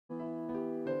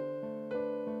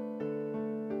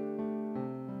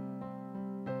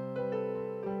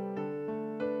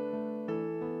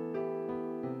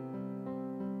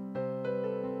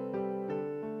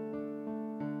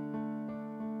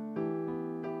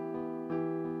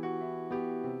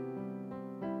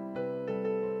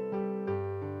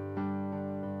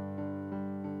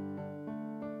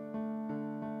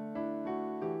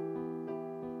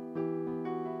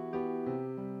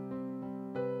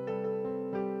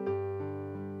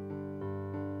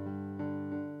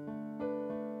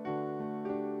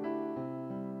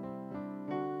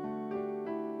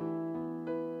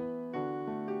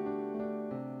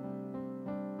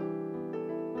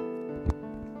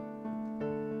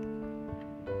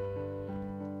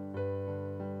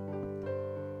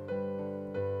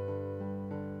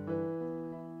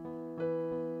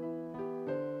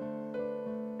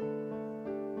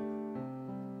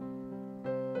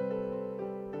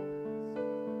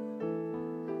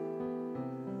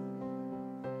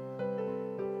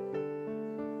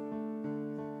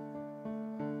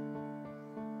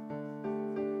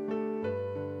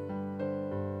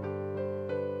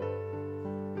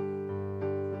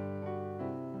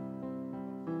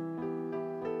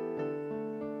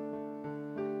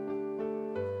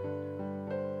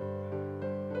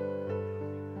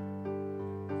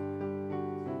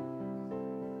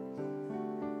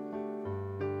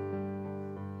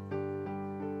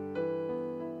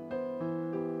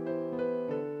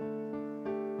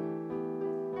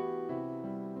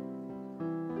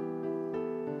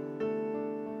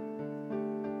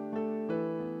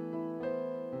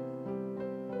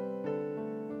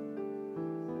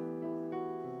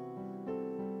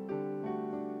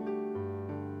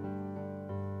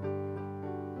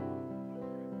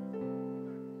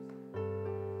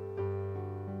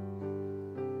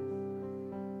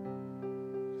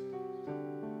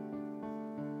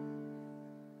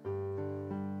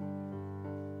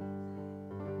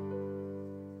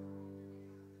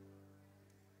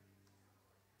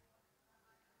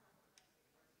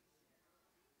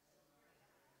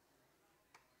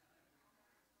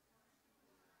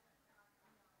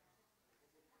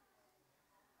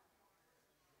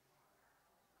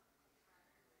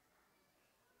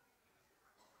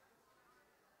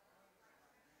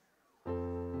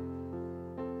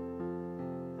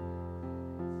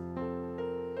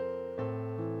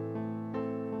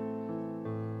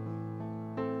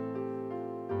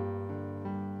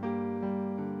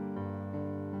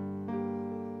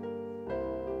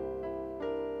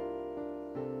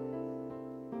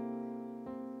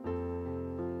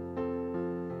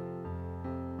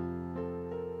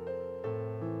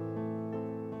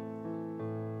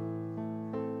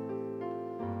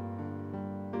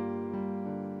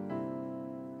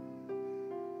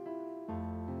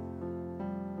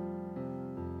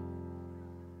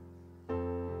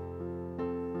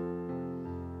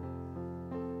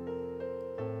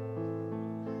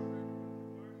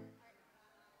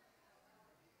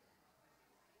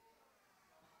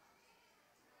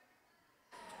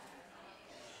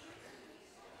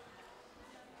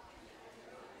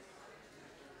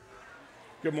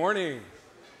Good morning.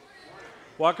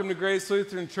 Welcome to Grace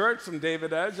Lutheran Church. I'm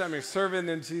David Edge. I'm your servant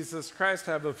in Jesus Christ.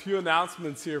 I have a few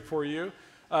announcements here for you.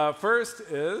 First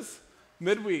is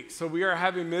midweek. So we are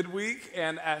having midweek,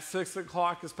 and at 6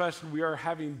 o'clock especially, we are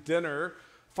having dinner.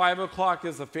 5 o'clock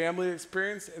is a family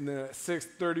experience, and then at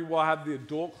 6:30 we'll have the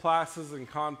adult classes and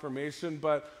confirmation.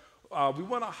 But we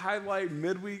want to highlight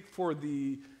midweek for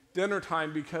the dinner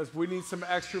time because we need some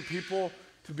extra people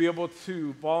to be able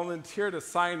to volunteer to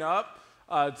sign up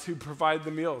to provide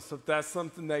the meals. So if that's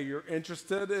something that you're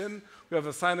interested in, we have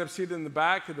a sign-up sheet in the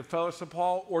back of the fellowship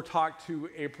hall, or talk to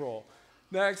April.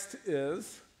 Next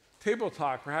is Table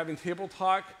Talk. We're having Table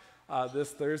Talk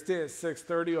this Thursday at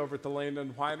 6:30 over at the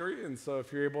Landon Winery, and so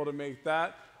if you're able to make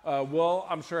that, Will,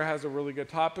 I'm sure, has a really good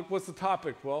topic. What's the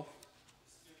topic, Will?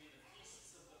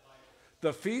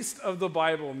 The Feast of the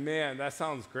Bible. Man, that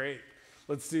sounds great.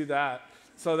 Let's do that.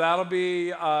 So that'll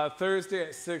be Thursday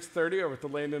at 6:30 over at the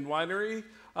Landon Winery.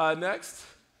 Next,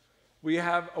 we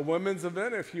have a women's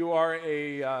event. If you are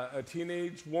a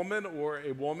teenage woman or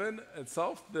a woman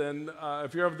itself, then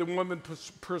if you're of the woman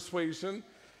persuasion,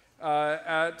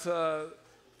 at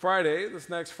Friday, this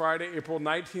next Friday, April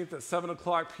 19th at 7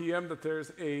 o'clock p.m., that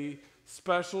there's a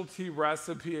specialty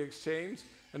recipe exchange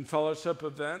and fellowship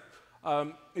event.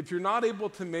 If you're not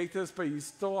able to make this, but you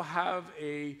still have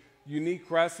a unique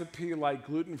recipe like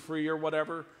gluten-free or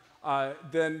whatever,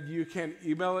 then you can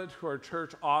email it to our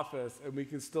church office and we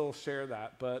can still share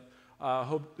that. But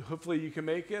hopefully you can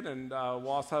make it, and we'll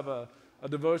also have a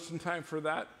devotion time for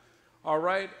that. All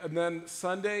right, and then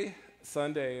Sunday,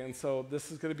 and so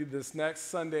this is going to be this next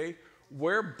Sunday.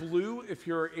 Wear blue if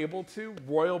you're able to.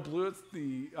 Royal blue, it's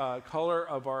the color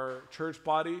of our church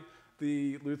body,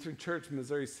 the Lutheran Church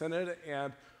Missouri Synod,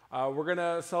 and we're going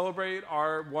to celebrate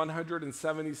our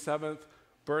 177th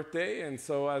birthday, and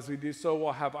so as we do so,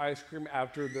 we'll have ice cream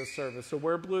after this service. So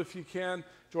wear blue if you can.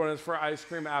 Join us for ice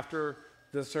cream after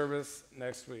this service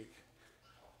next week.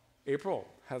 April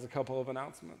has a couple of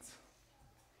announcements.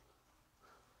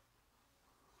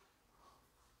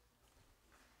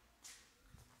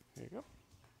 There you go.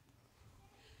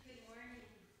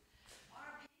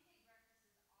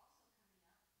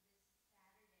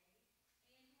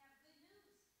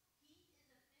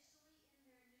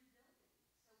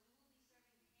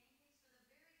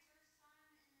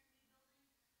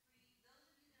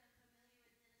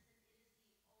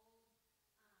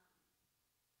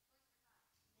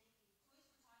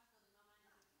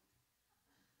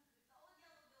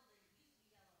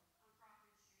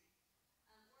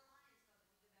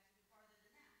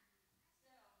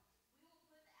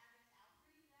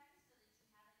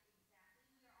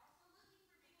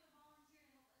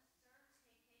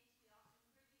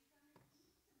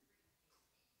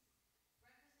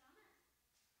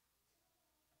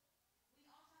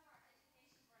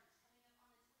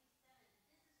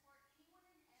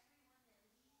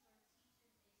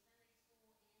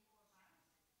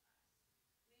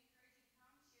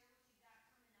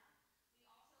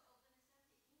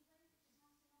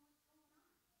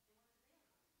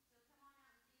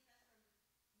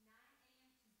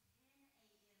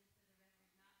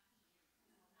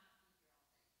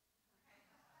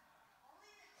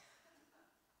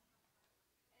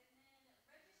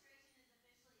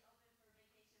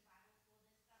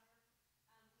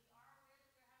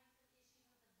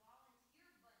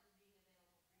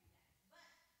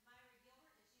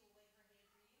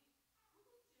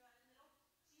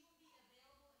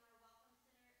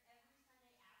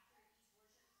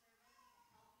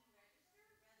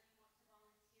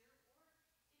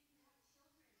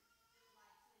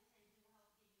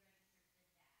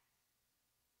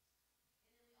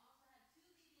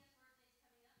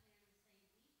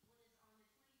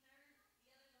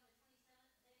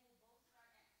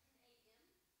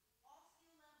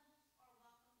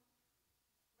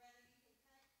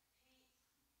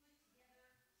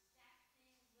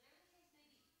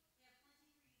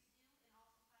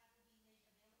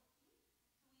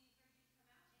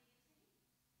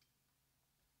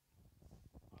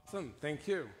 Awesome, thank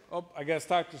you. Oh, I guess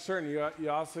Dr. Certain, you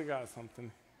also got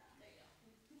something.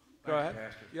 Go ahead.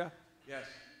 Pastor. Yeah. Yes.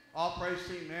 All praise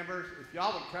team members, if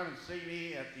y'all would come and see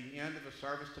me at the end of the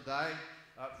service today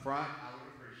up front, I would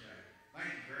appreciate it. Thank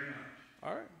you very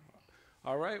much.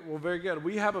 All right. Well, very good.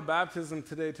 We have a baptism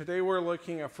today. Today we're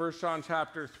looking at 1 John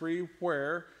chapter 3,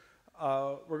 where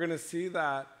we're going to see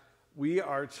that we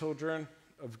are children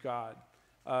of God.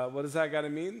 What does that got to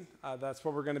mean? That's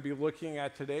what we're going to be looking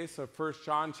at today. So 1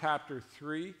 John chapter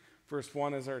 3, verse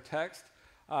 1 is our text.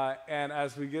 And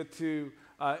as we get to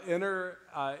enter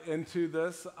into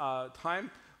this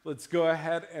time, let's go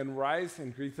ahead and rise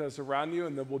and greet those around you,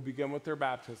 and then we'll begin with their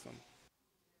baptism.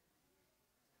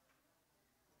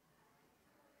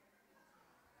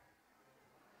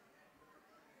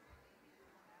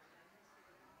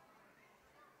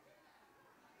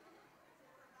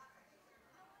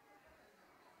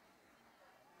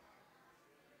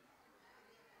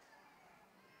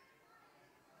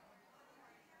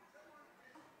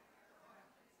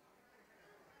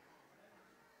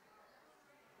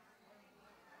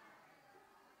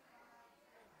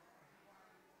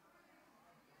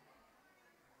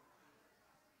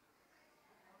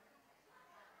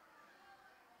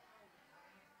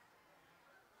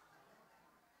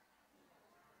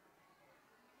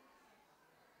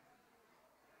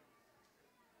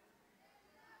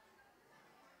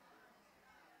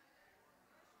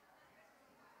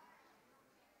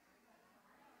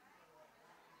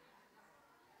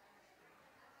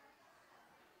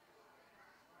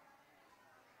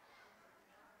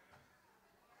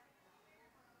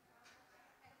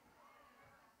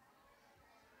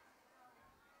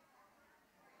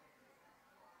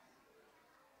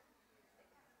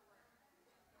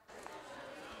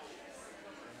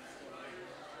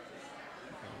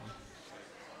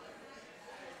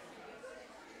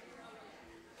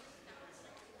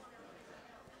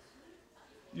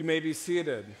 You may be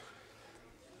seated.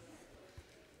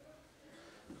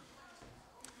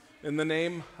 In the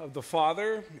name of the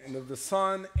Father, and of the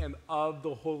Son, and of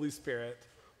the Holy Spirit.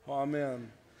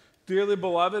 Amen. Dearly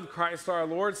beloved, Christ our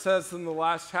Lord says in the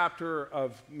last chapter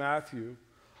of Matthew,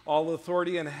 "All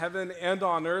authority in heaven and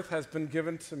on earth has been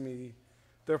given to me.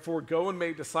 Therefore go and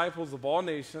make disciples of all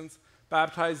nations,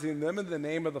 baptizing them in the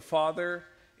name of the Father,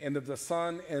 and of the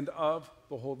Son, and of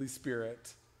the Holy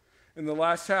Spirit." In the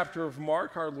last chapter of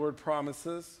Mark, our Lord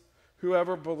promises,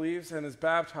 "Whoever believes and is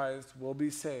baptized will be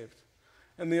saved."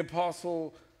 And the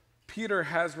Apostle Peter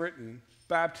has written,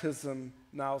 "Baptism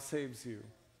now saves you."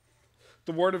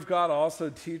 The Word of God also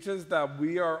teaches that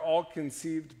we are all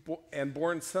conceived and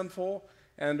born sinful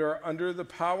and are under the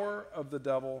power of the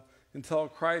devil until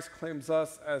Christ claims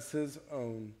us as his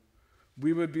own.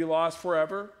 We would be lost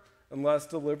forever unless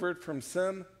delivered from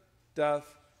sin,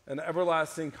 death, and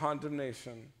everlasting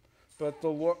condemnation. But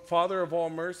the Father of all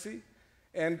mercy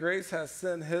and grace has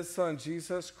sent his Son,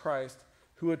 Jesus Christ,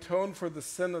 who atoned for the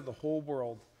sin of the whole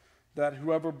world, that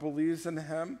whoever believes in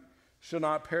him should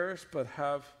not perish but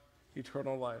have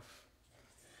eternal life.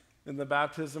 In the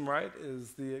baptism rite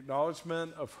is the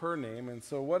acknowledgement of her name. And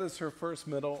so what is her first,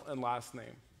 middle, and last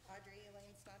name? Audrey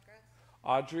Elaine Snodgrass.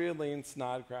 Audrey Elaine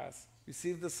Snodgrass.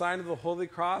 Receive the sign of the Holy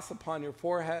Cross upon your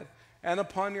forehead and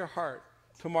upon your heart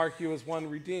to mark you as one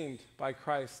redeemed by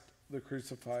Christ the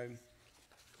crucified.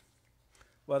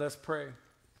 Let us pray.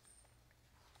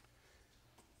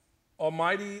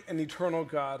 Almighty and eternal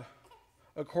God,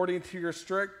 according to your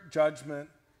strict judgment,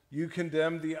 you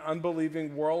condemned the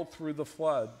unbelieving world through the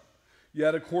flood.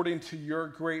 Yet according to your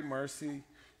great mercy,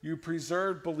 you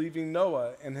preserved believing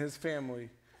Noah and his family,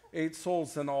 8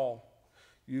 souls in all.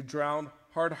 You drowned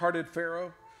hard-hearted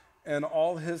Pharaoh and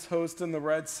all his host in the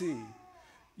Red Sea,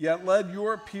 yet led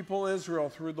your people Israel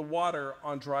through the water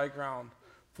on dry ground,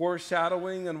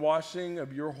 foreshadowing and washing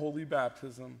of your holy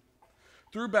baptism.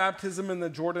 Through baptism in the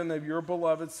Jordan of your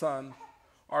beloved Son,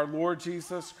 our Lord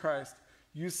Jesus Christ,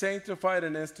 you sanctified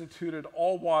and instituted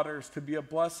all waters to be a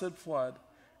blessed flood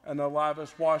and a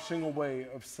lavish washing away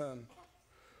of sin.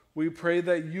 We pray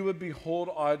that you would behold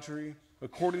Audrey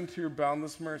according to your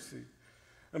boundless mercy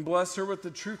and bless her with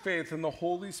the true faith in the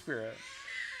Holy Spirit,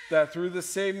 that through the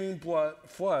saving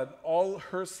flood, all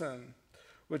her sin,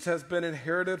 which has been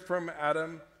inherited from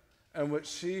Adam and which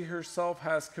she herself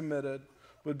has committed,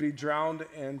 would be drowned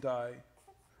and die.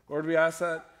 Lord, we ask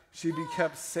that she be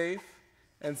kept safe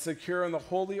and secure in the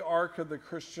holy ark of the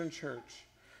Christian church,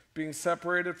 being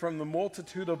separated from the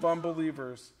multitude of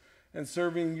unbelievers and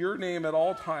serving your name at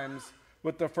all times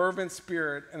with the fervent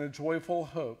spirit and a joyful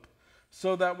hope,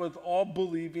 so that with all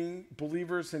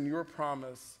believers in your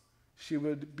promise, she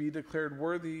would be declared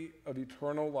worthy of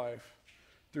eternal life.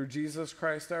 Through Jesus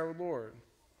Christ our Lord.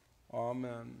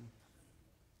 Amen.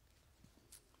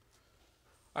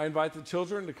 I invite the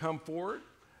children to come forward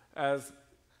as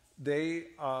they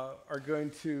are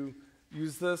going to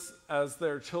use this as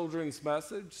their children's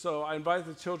message. So I invite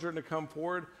the children to come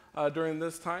forward during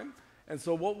this time. And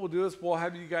so what we'll do is we'll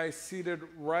have you guys seated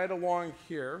right along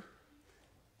here.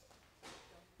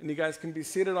 And you guys can be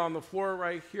seated on the floor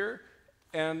right here.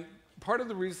 And part of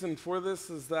the reason for this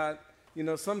is that, you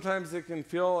know, sometimes it can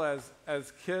feel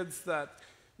as kids that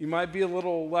you might be a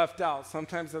little left out.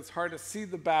 Sometimes it's hard to see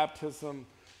the baptism,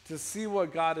 to see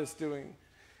what God is doing.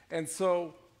 And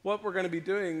so what we're going to be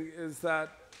doing is that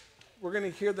we're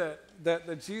going to hear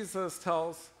that Jesus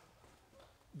tells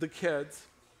the kids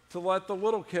to let the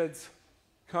little kids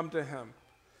come to him.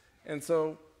 And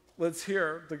so let's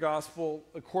hear the gospel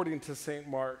according to St.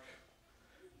 Mark.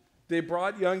 They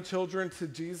brought young children to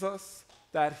Jesus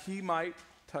that he might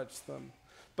touch them.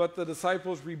 But the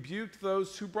disciples rebuked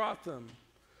those who brought them.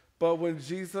 But when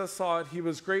Jesus saw it, he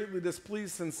was greatly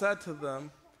displeased and said to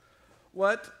them,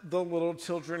 "Let the little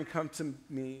children come to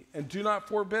me, and do not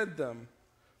forbid them,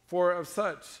 for of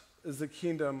such is the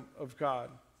kingdom of God.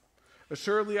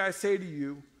 Assuredly I say to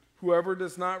you, whoever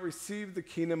does not receive the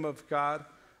kingdom of God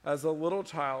as a little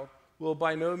child will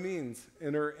by no means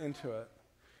enter into it."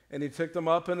 And he took them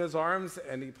up in his arms,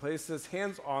 and he placed his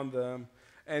hands on them,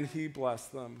 and he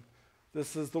blessed them.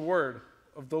 This is the word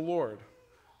of the Lord.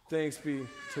 Thanks be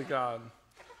to God.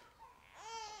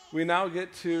 We now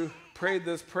get to pray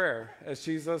this prayer, as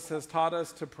Jesus has taught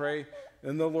us to pray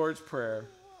in the Lord's Prayer.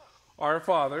 Our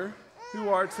Father, who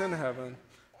art in heaven,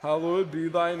 hallowed be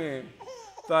thy name.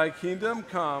 Thy kingdom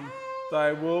come,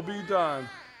 thy will be done,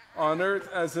 on earth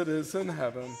as it is in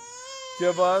heaven.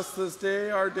 Give us this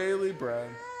day our daily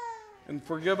bread, and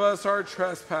forgive us our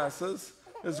trespasses,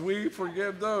 as we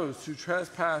forgive those who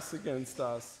trespass against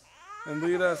us. And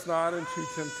lead us not into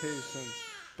temptation,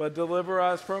 but deliver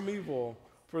us from evil.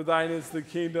 For thine is the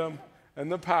kingdom and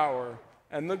the power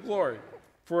and the glory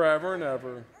forever and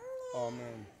ever.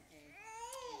 Amen.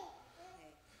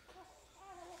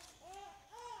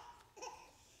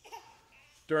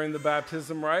 During the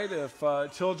baptism rite, if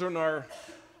children are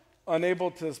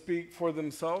unable to speak for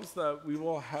themselves, that we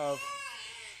will have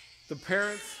the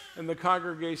parents and the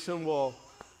congregation will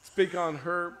speak on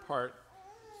her part.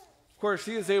 Of course,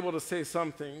 she is able to say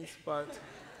some things, but...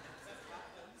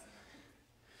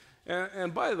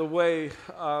 And by the way,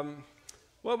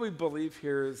 what we believe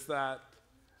here is that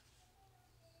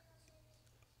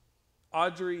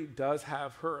Audrey does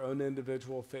have her own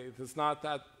individual faith. It's not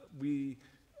that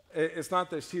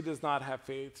she does not have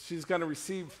faith. She's going to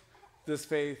receive this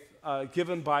faith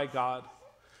given by God.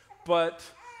 But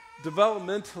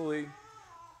developmentally,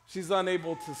 she's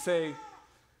unable to say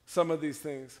some of these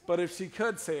things. But if she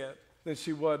could say it, then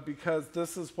she would, because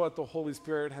this is what the Holy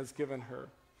Spirit has given her.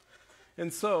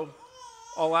 And so,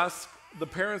 I'll ask the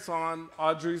parents on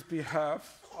Audrey's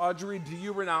behalf, Audrey, do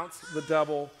you renounce the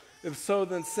devil? If so,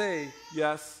 then say,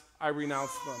 yes, I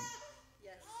renounce them.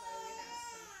 Yes, I renounce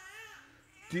them.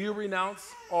 Do you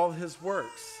renounce all his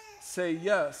works? Say,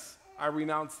 yes, I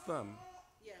renounce them.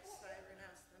 Yes, I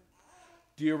renounce them.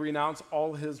 Do you renounce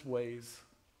all his ways?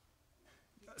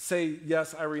 Say,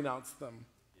 yes, I renounce them.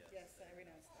 Yes, I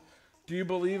renounce them. Do you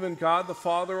believe in God the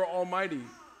Father Almighty,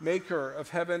 maker of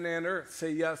heaven and earth?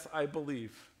 Say, yes, I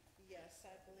believe. Yes,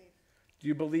 I believe. Do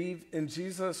you believe in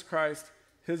Jesus Christ,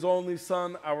 his only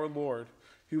Son, our Lord,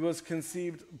 who was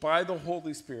conceived by the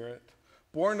Holy Spirit,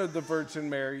 born of the Virgin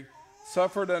Mary,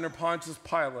 suffered under Pontius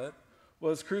Pilate,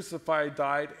 was crucified,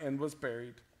 died, and was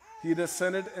buried. He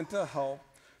descended into hell.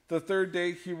 The third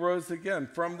day he rose again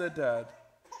from the dead.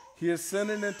 He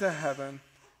ascended into heaven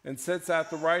and sits at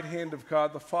the right hand of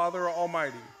God the Father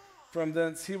Almighty. From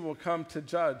thence he will come to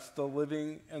judge the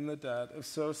living and the dead. If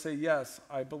so, say, yes,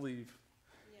 I believe.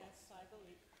 Yes, I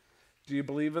believe. Do you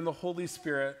believe in the Holy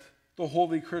Spirit, the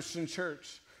holy Christian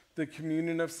church, the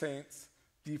communion of saints,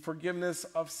 the forgiveness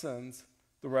of sins,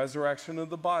 the resurrection of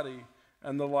the body,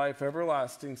 and the life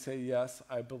everlasting? Say, yes,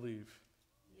 I believe.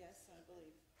 Yes, I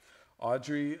believe.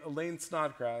 Audrey Elaine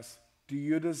Snodgrass, do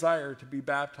you desire to be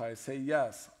baptized? Say,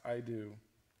 yes, I do.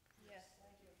 Yes, I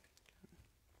do.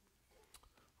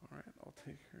 All right, I'll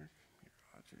take her. Here,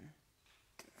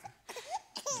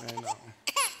 Audrey.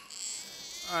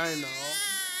 I know.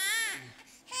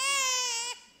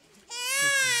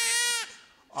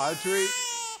 Audrey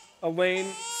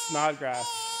Elaine Snodgrass,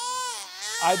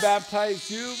 I baptize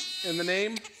you in the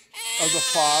name of the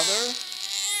Father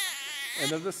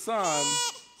and of the Son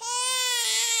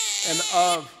and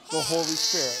of the Holy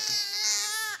Spirit.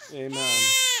 Amen.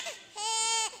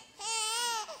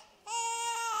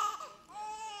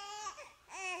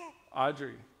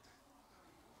 Audrey.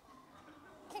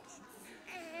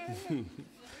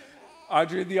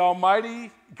 Audrey, the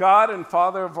Almighty God and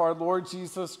Father of our Lord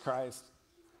Jesus Christ,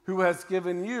 who has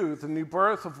given you the new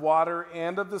birth of water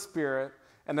and of the Spirit,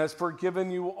 and has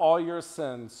forgiven you all your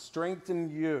sins, strengthen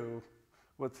you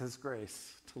with his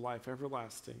grace to life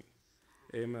everlasting.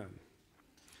 Amen.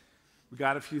 We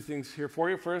got a few things here for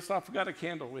you. First off, we got a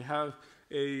candle. We have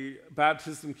a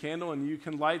baptism candle, and you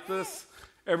can light this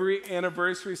every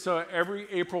anniversary, so every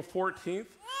April 14th,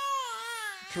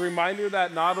 to remind her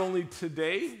that not only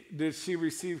today did she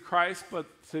receive Christ, but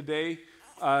today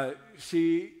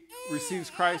she receives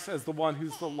Christ as the one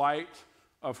who's the light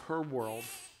of her world.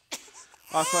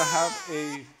 Also have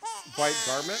a white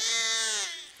garment.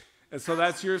 And so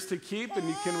that's yours to keep, and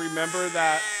you can remember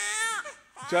that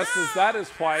just as that is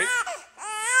white,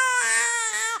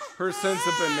 her sins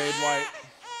have been made white.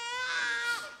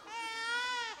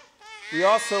 We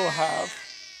also have,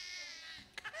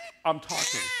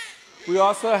 we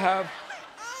also have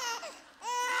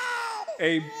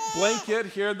a blanket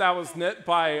here that was knit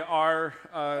by our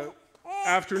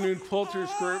afternoon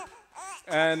quilters group,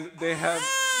 and they have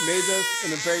made this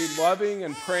in a very loving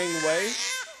and praying way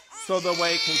so the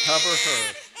way can cover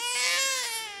her.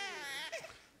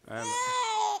 And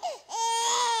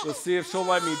let's see if she'll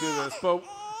let me do this. But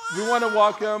we want to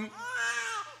welcome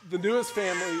the newest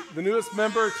family, the newest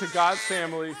member to God's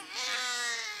family,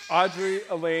 Audrey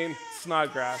Elaine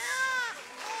Snodgrass.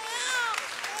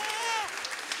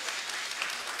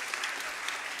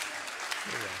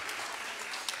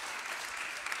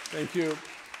 Thank you.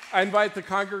 I invite the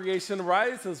congregation to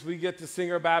rise as we get to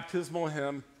sing our baptismal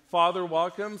hymn, Father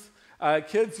Welcomes.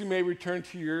 Kids, you may return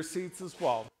to your seats as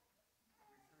well.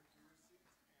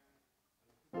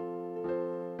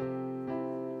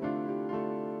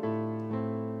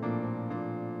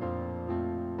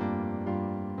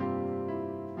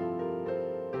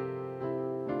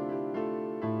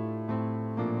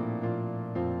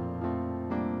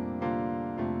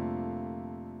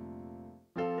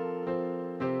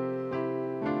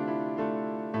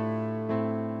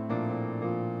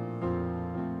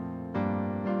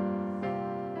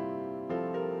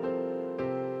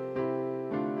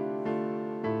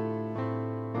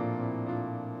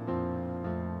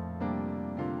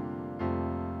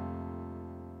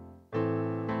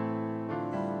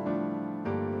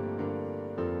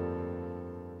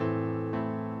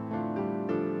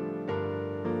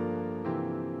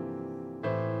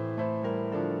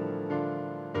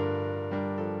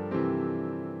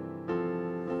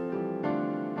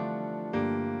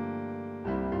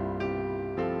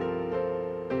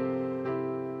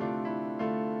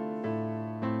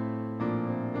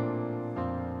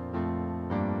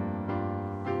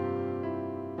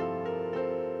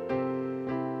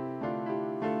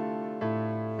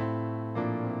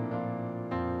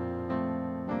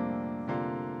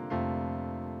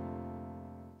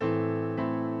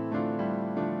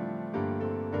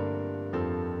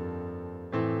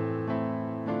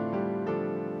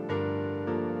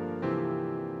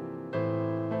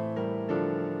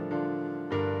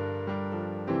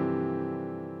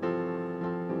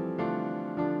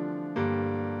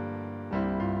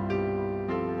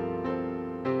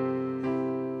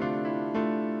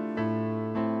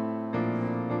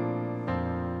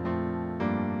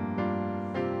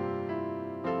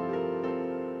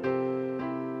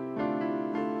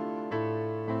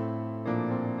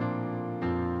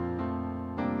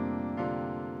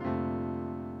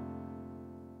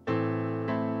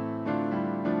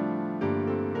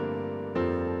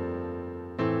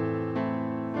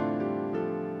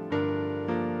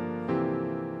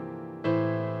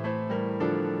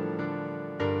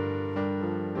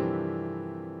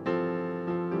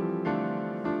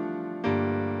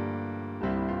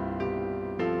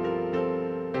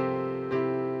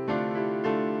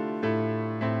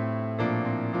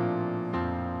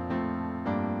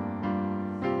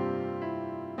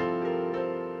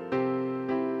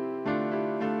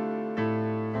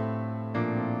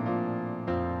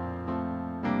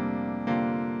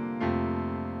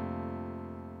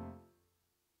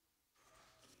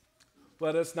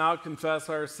 Let us now confess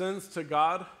our sins to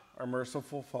God, our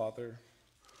merciful Father.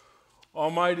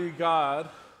 Almighty God,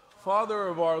 Father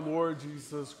of our Lord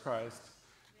Jesus Christ,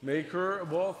 maker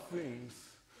of all things,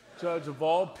 judge of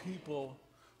all people,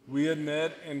 we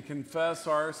admit and confess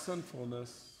our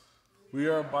sinfulness. We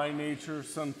are by nature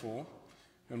sinful,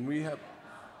 and we have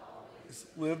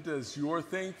lived as your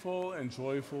thankful and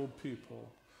joyful people.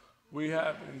 We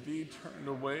have indeed turned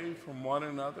away from one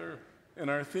another in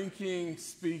our thinking,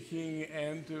 speaking,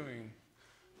 and doing.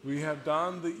 We have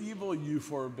done the evil you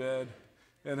forbid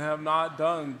and have not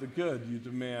done the good you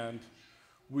demand.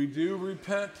 We do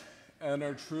repent and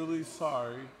are truly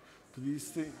sorry for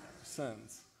these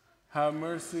sins. Have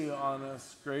mercy on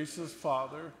us, gracious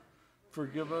Father.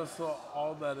 Forgive us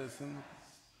all that is in us.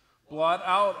 Blot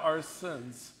out our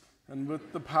sins, and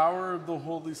with the power of the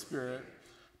Holy Spirit,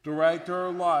 direct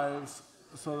our lives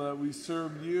so that we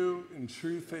serve you in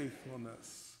true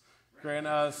faithfulness. Grant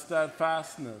us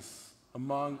steadfastness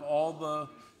among all the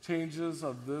changes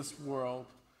of this world,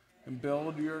 and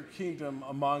build your kingdom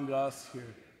among us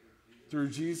here. Through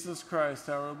Jesus Christ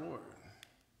our Lord.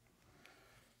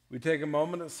 We take a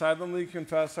moment to silently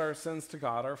confess our sins to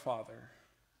God our Father.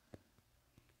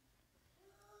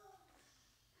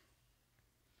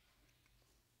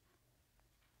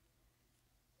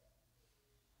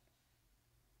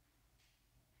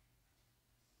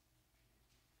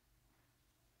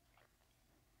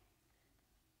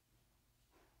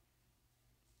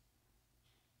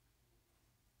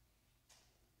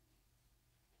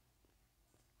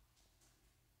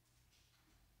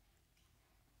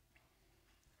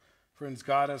 Friends,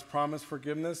 God has promised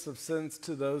forgiveness of sins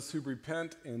to those who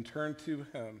repent and turn to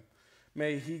him.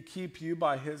 May he keep you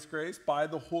by his grace, by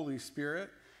the Holy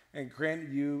Spirit, and grant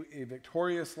you a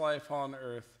victorious life on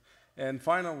earth, and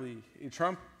finally, a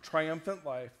triumphant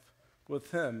life with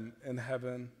him in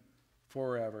heaven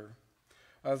forever.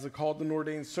 As a called and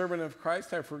ordained servant of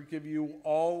Christ, I forgive you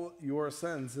all your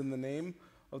sins in the name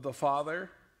of the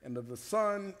Father, and of the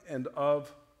Son, and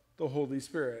of the Holy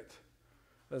Spirit.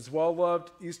 As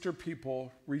well-loved Easter people,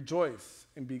 rejoice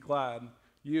and be glad.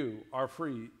 You are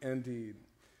free indeed.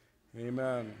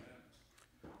 Amen.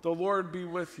 The Lord be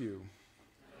with you.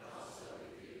 And also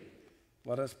with you.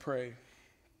 Let us pray.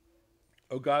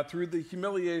 O God, through the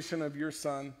humiliation of your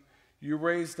Son, you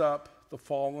raised up the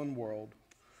fallen world.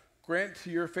 Grant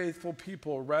to your faithful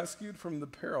people, rescued from the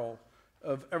peril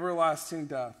of everlasting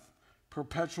death,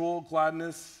 perpetual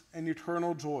gladness and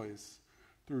eternal joys.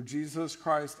 Through Jesus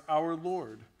Christ our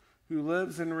Lord, who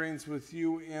lives and reigns with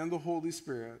you and the Holy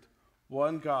Spirit,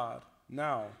 one God,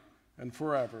 now and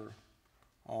forever.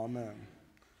 Amen.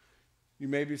 You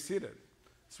may be seated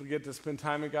as we get to spend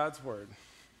time in God's Word.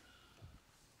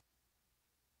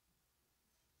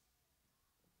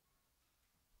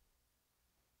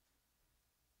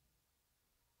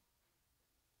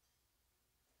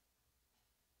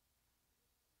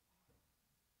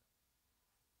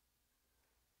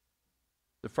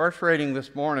 The first reading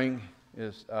this morning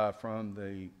is from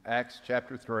the Acts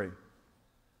chapter 3.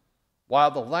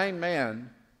 While the lame man,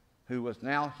 who was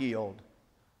now healed,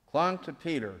 clung to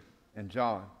Peter and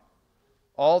John,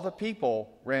 all the people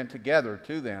ran together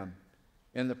to them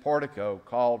in the portico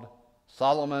called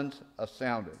Solomon's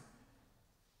Ascended.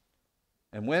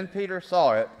 And when Peter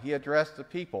saw it, he addressed the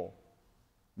people,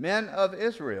 "Men of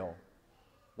Israel,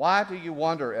 why do you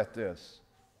wonder at this?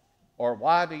 Or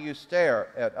why do you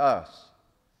stare at us,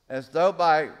 as though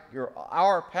by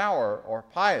our power or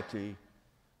piety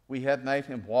we had made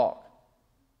him walk?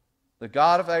 The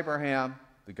God of Abraham,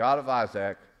 the God of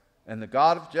Isaac, and the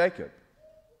God of Jacob,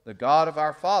 the God of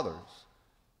our fathers,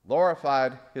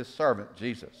 glorified his servant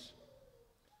Jesus,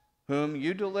 whom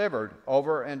you delivered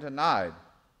over and denied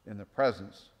in the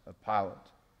presence of Pilate,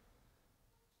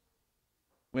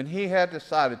 when he had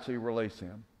decided to release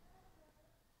him.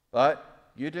 But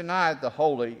you denied the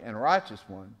holy and righteous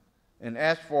one, and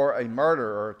asked for a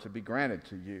murderer to be granted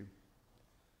to you.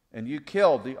 And you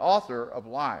killed the author of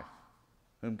life,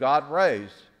 whom God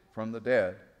raised from the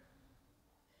dead.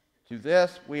 To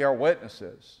this we are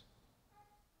witnesses.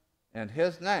 And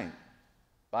his name,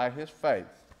 by his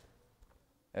faith,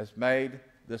 has made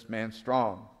this man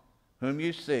strong, whom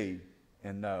you see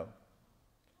and know.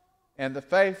 And the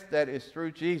faith that is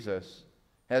through Jesus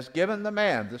has given the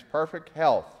man this perfect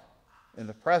health in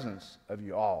the presence of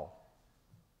you all.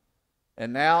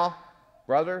 And now,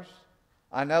 brothers,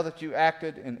 I know that you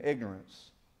acted in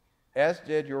ignorance, as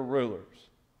did your rulers.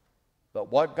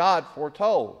 But what God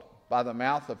foretold by the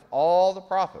mouth of all the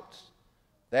prophets,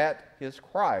 that his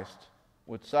Christ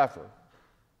would suffer,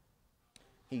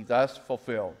 he thus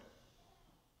fulfilled.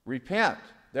 Repent,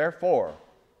 therefore,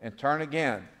 and turn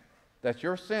again, that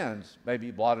your sins may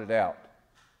be blotted out,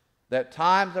 that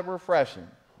times of refreshing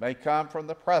may come from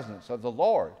the presence of the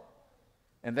Lord,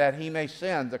 and that he may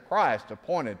send the Christ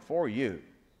appointed for you,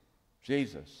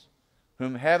 Jesus,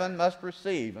 whom heaven must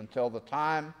receive until the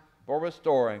time for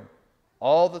restoring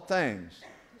all the things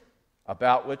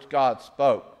about which God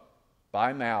spoke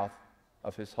by mouth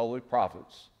of his holy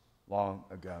prophets long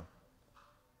ago.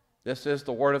 This is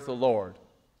the word of the Lord.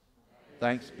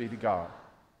 Thanks be to God.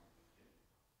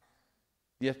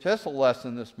 The epistle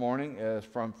lesson this morning is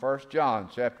from 1 John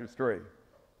chapter 3.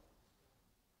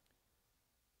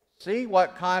 See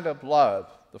what kind of love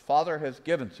the Father has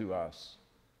given to us,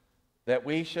 that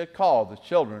we should call the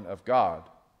children of God,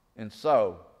 and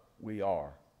so we are.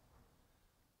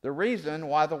 The reason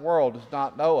why the world does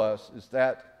not know us is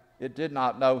that it did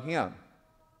not know him.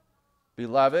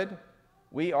 Beloved,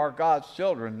 we are God's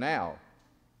children now,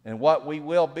 and what we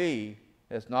will be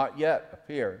has not yet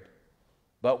appeared.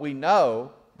 But we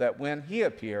know that when he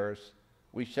appears,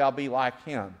 we shall be like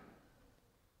him,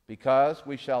 because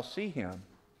we shall see him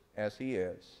as he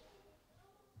is.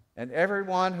 And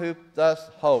everyone who thus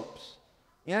hopes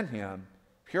in him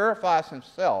purifies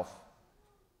himself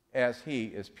as he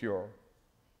is pure.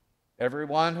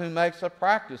 Everyone who makes a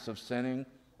practice of sinning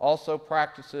also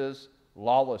practices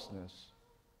lawlessness.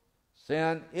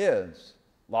 Sin is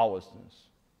lawlessness.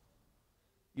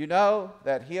 You know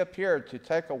that he appeared to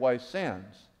take away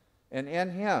sins, and in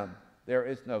him there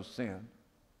is no sin.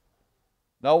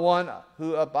 No one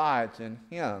who abides in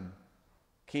him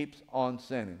keeps on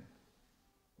sinning.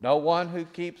 No one who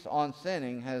keeps on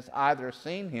sinning has either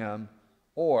seen him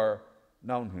or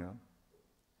known him.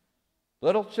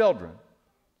 Little children,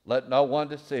 let no one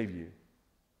deceive you.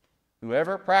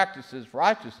 Whoever practices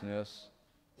righteousness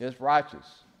is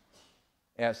righteous,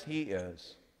 as he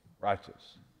is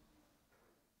righteous.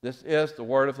 This is the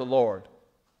word of the Lord.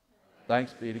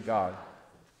 Thanks be to God.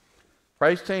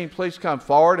 Praise team, please come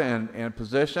forward and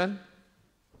position.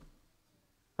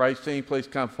 Praise team, please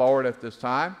come forward at this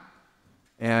time.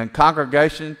 And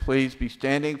congregation, please be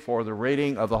standing for the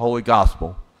reading of the Holy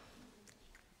Gospel.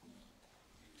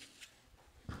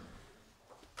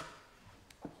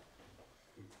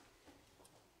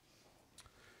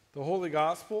 The Holy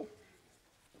Gospel,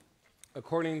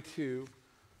 according to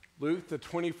Luke, the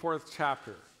 24th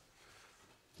chapter.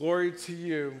 Glory to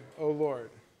you, O Lord.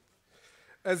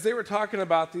 As they were talking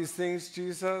about these things,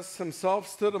 Jesus himself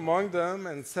stood among them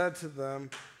and said to them,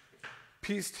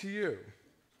 "Peace to you."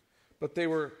 But they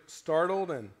were startled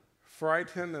and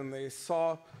frightened, and they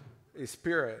saw a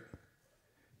spirit.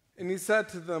 And he said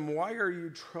to them, "Why are you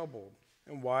troubled?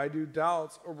 And why do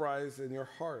doubts arise in your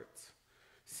hearts?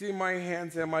 See my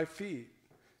hands and my feet,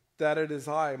 that it is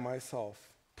I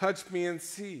myself. Touch me and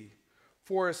see.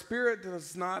 For a spirit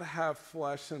does not have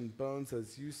flesh and bones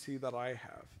as you see that I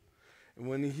have." And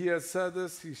when he had said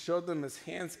this, he showed them his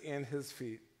hands and his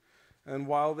feet. And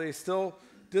while they still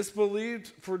disbelieved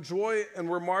for joy and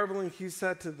were marveling, he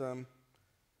said to them,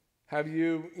 "Have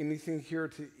you anything here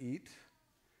to eat?"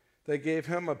 They gave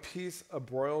him a piece of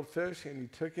broiled fish, and he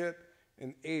took it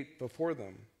and ate before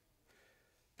them.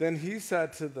 Then he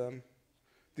said to them,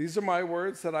 "These are my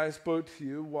words that I spoke to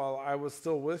you while I was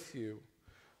still with you,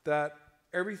 that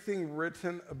everything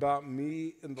written about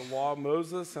me in the law of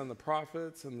Moses and the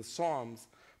prophets and the Psalms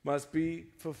must be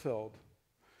fulfilled."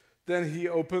 Then he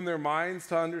opened their minds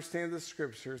to understand the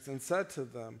scriptures and said to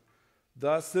them,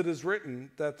 "Thus it is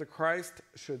written that the Christ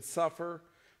should suffer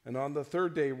and on the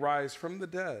third day rise from the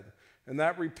dead, and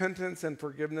that repentance and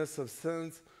forgiveness of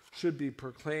sins should be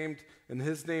proclaimed in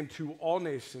his name to all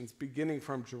nations, beginning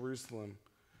from Jerusalem.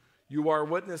 You are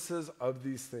witnesses of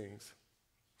these things.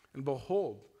 And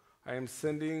behold, I am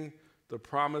sending the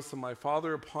promise of my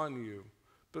Father upon you,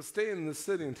 but stay in the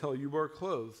city until you are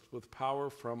clothed with power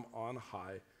from on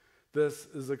high." This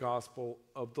is the gospel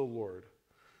of the Lord.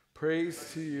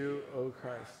 Praise to you, O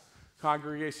Christ.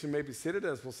 Congregation may be seated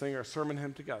as we'll sing our sermon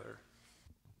hymn together.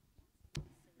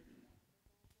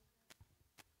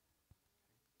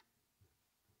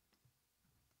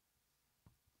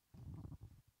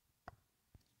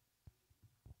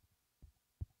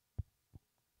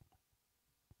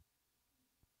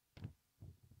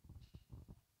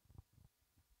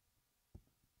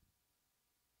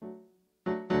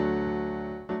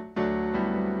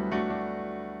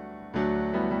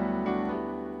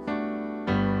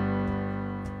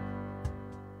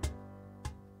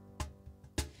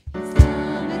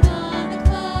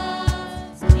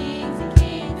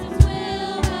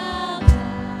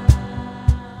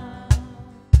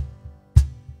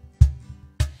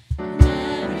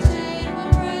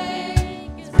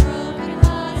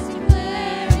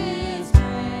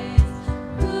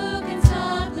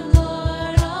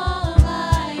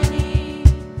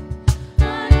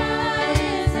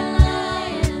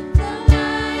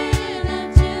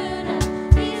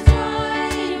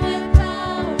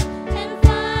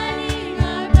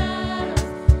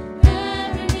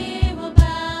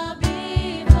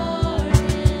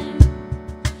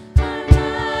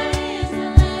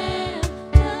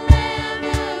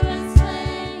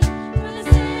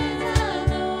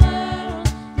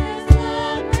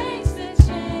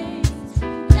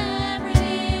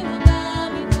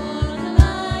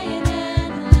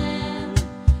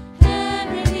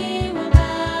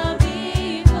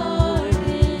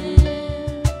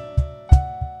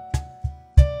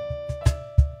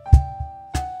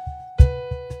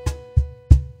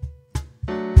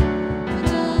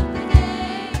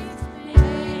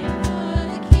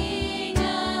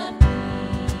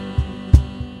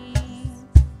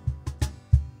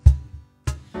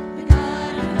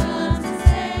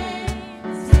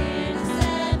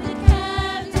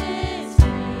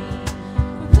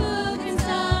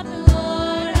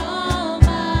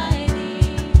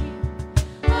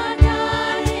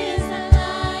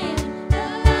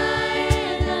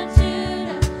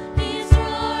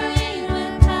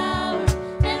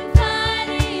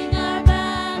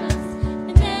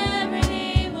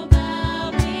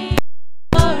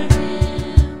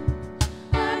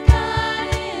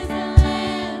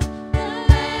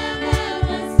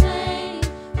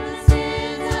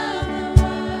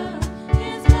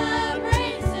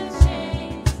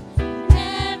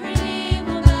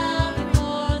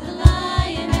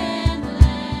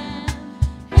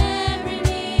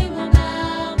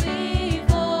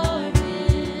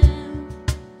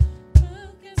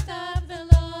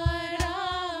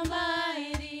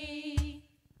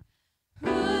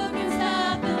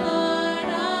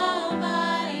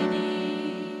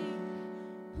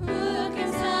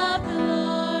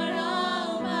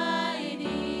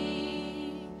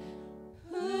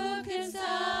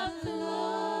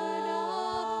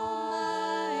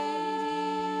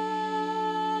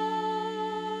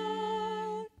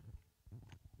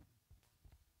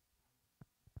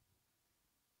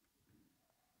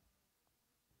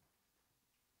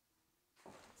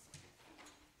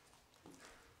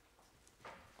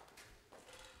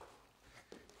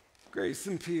 Grace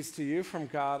and peace to you from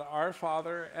God, our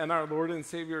Father, and our Lord and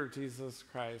Savior, Jesus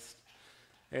Christ.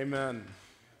 Amen.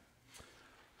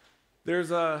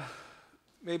 There's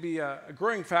maybe a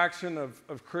growing faction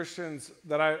of Christians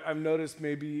that I've noticed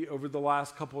maybe over the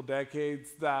last couple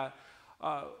decades that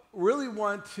really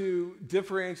want to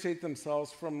differentiate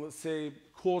themselves from, let's say,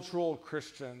 cultural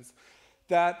Christians.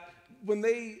 That when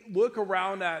they look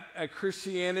around at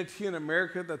Christianity in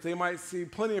America, that they might see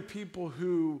plenty of people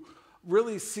who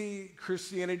really see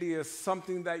Christianity as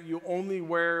something that you only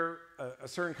wear a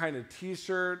certain kind of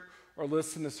t-shirt or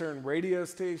listen to certain radio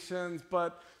stations,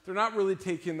 but they're not really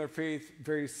taking their faith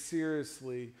very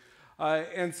seriously.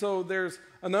 And so there's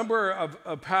a number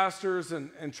of pastors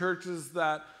and churches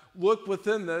that look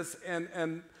within this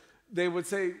and they would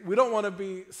say, we don't want to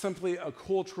be simply a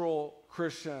cultural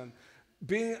Christian.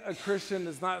 Being a Christian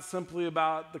is not simply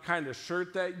about the kind of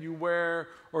shirt that you wear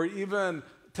or even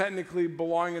technically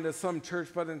belonging to some church,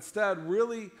 but instead,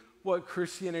 really what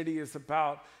Christianity is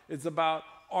about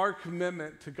our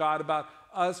commitment to God, about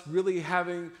us really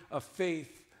having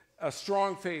a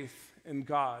strong faith in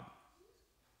God.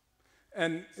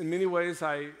 And in many ways,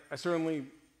 I certainly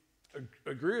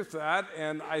agree with that,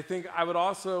 and I think I would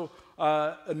also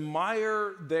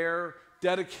admire their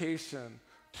dedication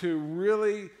to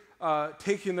really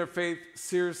taking their faith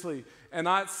seriously and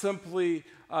not simply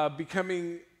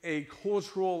becoming a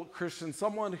cultural Christian,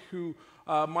 someone who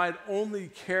might only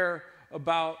care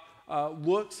about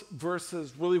looks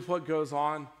versus really what goes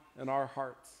on in our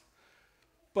hearts.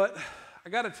 But I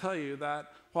got to tell you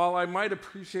that while I might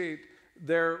appreciate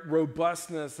their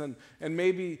robustness and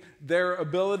maybe their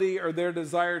ability or their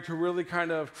desire to really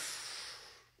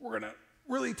we're going to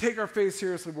really take our faith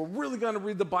seriously, we're really going to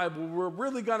read the Bible, we're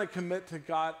really going to commit to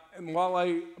God, and while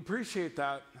I appreciate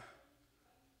that,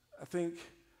 I think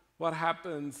what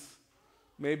happens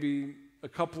maybe a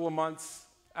couple of months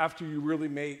after you really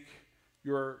make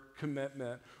your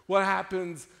commitment? What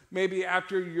happens maybe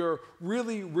after you're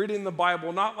really reading the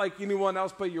Bible, not like anyone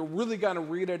else, but you're really going to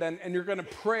read it and you're going to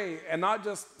pray and not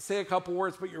just say a couple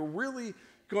words, but you're really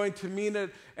going to mean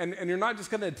it, and you're not just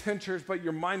going to attend church, but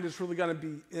your mind is really going to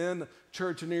be in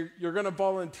church, and you're going to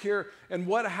volunteer. And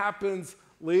what happens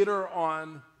later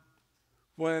on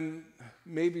when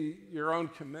maybe your own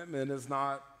commitment is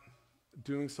not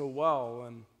doing so well,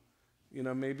 and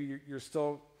maybe you're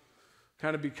still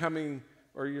kind of becoming,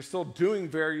 or you're still doing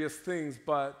various things,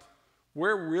 but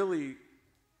where really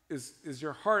is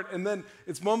your heart? And then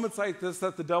it's moments like this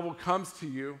that the devil comes to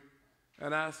you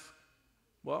and asks,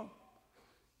 well,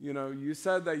 you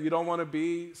said that you don't want to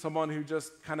be someone who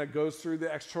just kind of goes through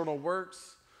the external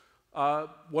works.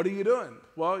 What are you doing?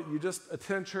 Well, you just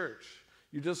attend church.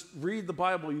 You just read the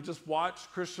Bible. You just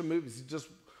watch Christian movies. You just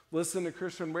listen to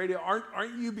Christian radio.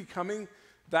 Aren't you becoming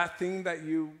that thing that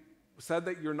you said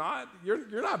that you're not?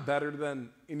 You're not better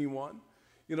than anyone.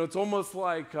 It's almost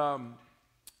like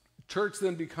church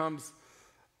then becomes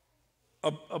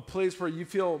a place where you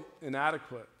feel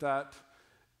inadequate, that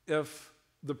if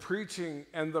the preaching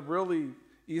and the really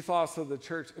ethos of the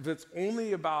church, if it's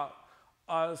only about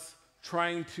us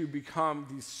trying to become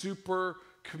these super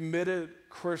committed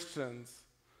Christians,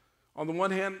 on the one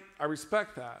hand, I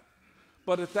respect that.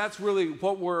 But if that's really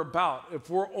what we're about, if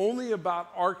we're only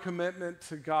about our commitment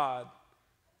to God,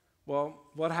 well,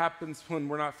 what happens when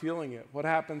we're not feeling it? What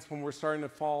happens when we're starting to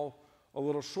fall a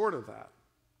little short of that?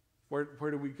 Where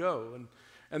do we go?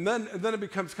 And then it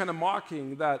becomes kind of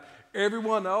mocking that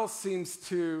everyone else seems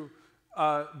to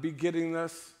be getting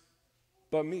this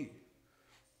but me.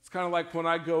 It's kind of like when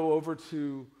I go over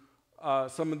to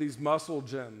some of these muscle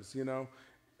gyms,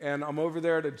 and I'm over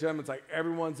there at a gym, it's like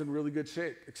everyone's in really good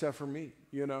shape except for me,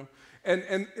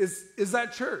 And is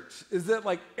that church? Is it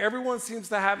like everyone seems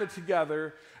to have it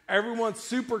together, everyone's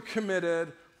super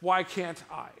committed, why can't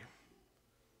I?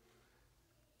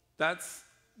 That's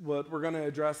what we're going to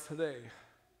address today.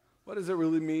 What does it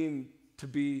really mean to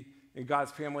be in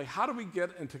God's family? How do we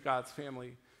get into God's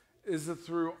family? Is it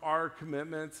through our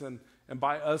commitments and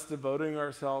by us devoting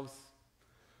ourselves?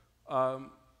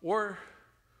 Or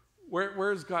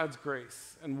where's God's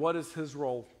grace, and what is his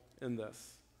role in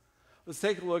this? Let's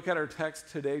take a look at our text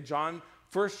today,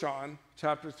 1 John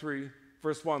chapter 3,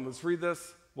 verse 1. Let's read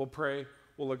this, we'll pray,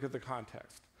 we'll look at the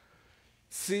context.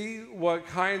 See what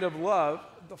kind of love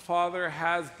the Father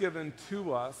has given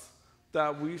to us,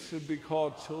 that we should be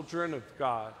called children of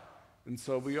God, and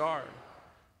so we are.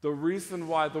 The reason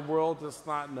why the world does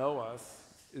not know us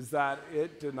is that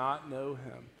it did not know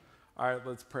him. All right,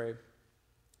 let's pray.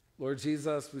 Lord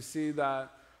Jesus, we see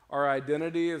that our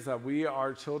identity is that we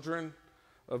are children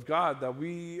of God, that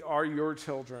we are your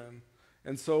children,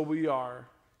 and so we are.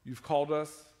 You've called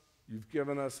us, You've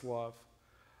given us love.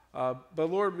 But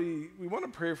Lord, we want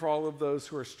to pray for all of those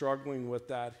who are struggling with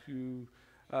that, who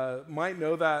might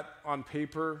know that on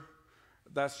paper,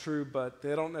 that's true, but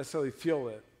they don't necessarily feel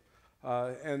it.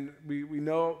 And we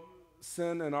know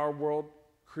sin in our world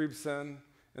creeps in,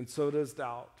 and so does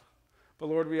doubt. But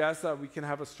Lord, we ask that we can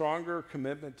have a stronger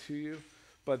commitment to you,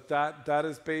 but that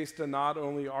is based on not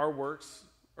only our works,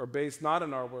 or based not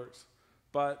in our works,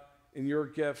 but in your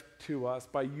gift to us,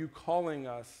 by you calling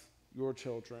us your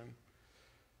children.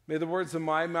 May the words of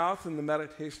my mouth and the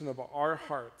meditation of our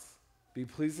hearts be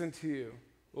pleasing to you,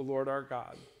 O Lord our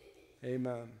God.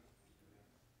 Amen.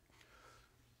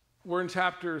 We're in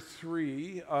chapter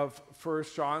 3 of 1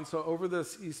 John. So over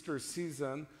this Easter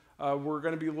season, we're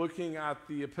going to be looking at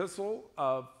the epistle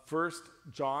of 1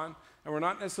 John. And we're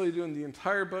not necessarily doing the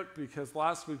entire book because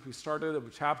last week we started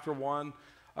with chapter 1.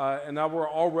 And now we're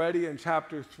already in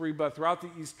chapter 3. But throughout the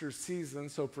Easter season,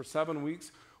 so for 7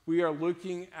 weeks, we are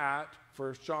looking at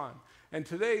 1 John. And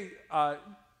today,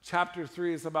 chapter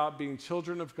 3 is about being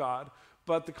children of God.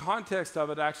 But the context of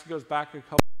it actually goes back a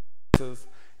couple of verses.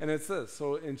 And it's this.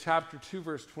 So in chapter 2,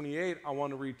 verse 28, I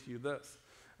want to read to you this.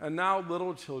 And now,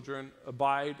 little children,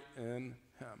 abide in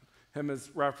him. Him is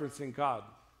referencing God.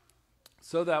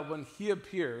 So that when he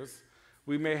appears,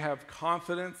 we may have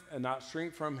confidence and not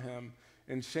shrink from him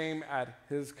in shame at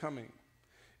his coming.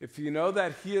 If you know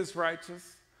that he is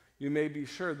righteous, you may be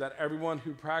sure that everyone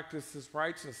who practices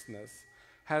righteousness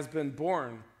has been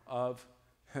born of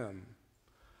him.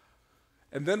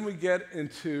 And then we get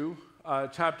into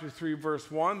chapter 3, verse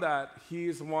 1, that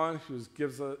he's the one who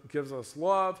gives us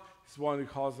love. He's the one who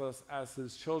calls us as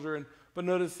his children. But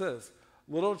notice this,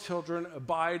 little children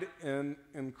abide in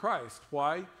Christ.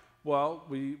 Why? Well,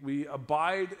 we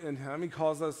abide in him. He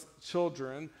calls us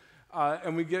children,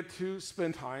 and we get to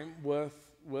spend time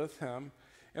with him.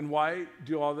 And why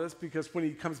do all this? Because when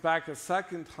he comes back a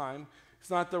second time, it's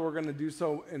not that we're going to do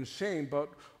so in shame, but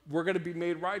we're going to be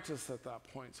made righteous at that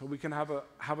point. So we can have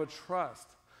a trust.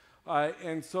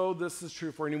 And so this is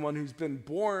true for anyone who's been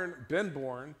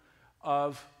born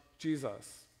of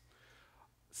Jesus.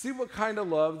 See what kind of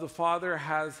love the Father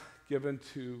has given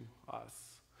to us,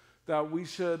 that we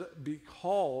should be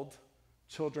called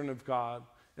children of God,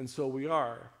 and so we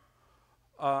are.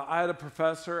 I had a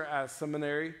professor at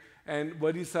seminary, and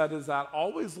what he said is that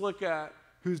always look at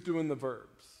who's doing the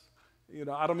verbs. You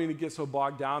know, I don't mean to get so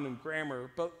bogged down in grammar,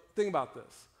 but think about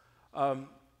this.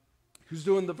 Who's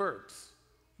doing the verbs?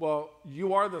 Well,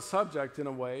 you are the subject, in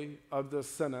a way, of this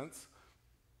sentence,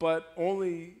 but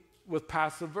only with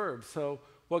passive verbs. So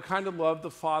what kind of love the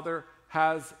Father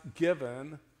has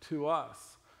given to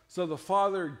us. So the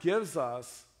Father gives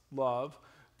us love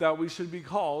that we should be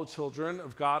called children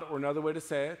of God, or another way to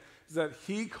say it is that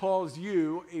he calls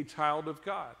you a child of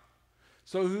God.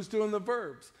 So who's doing the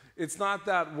verbs? It's not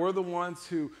that we're the ones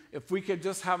who, if we could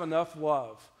just have enough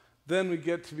love, then we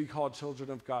get to be called children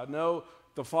of God. No,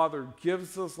 the Father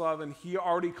gives us love, and he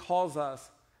already calls us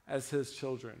as his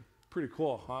children. Pretty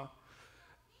cool, huh?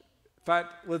 In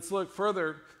fact, let's look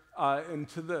further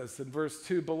into this. In verse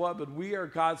 2, beloved, we are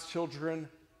God's children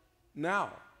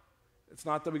now. It's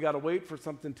not that we got to wait for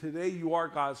something. Today, you are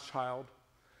God's child.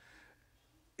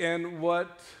 And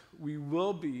what we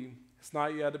will be has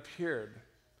not yet appeared.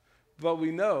 But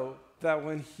we know that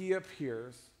when he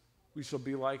appears, we shall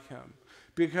be like him,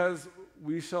 because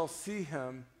we shall see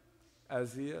him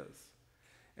as he is.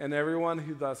 And everyone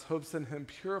who thus hopes in him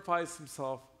purifies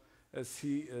himself as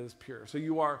he is pure. So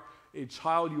you are a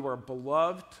child, you are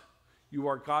beloved, you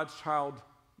are God's child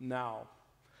now.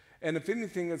 And if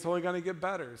anything, it's only going to get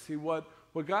better. See, what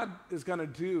God is going to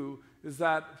do is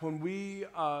that when we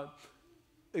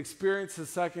experience his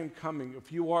second coming,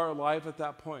 if you are alive at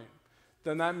that point,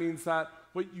 then that means that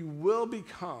what you will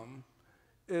become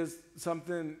is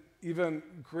something even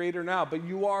greater now. But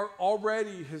you are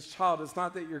already his child. It's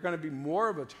not that you're going to be more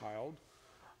of a child.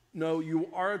 No, you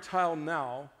are a child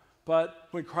now. But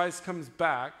when Christ comes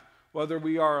back, whether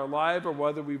we are alive or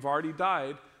whether we've already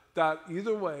died, that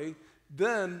either way,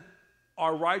 then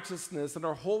our righteousness and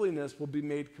our holiness will be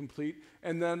made complete.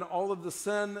 And then all of the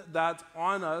sin that's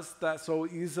on us that so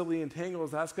easily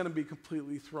entangles, that's going to be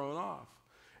completely thrown off.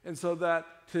 And so that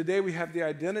today we have the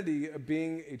identity of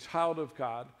being a child of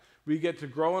God. We get to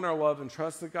grow in our love and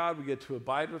trust of God. We get to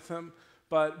abide with him.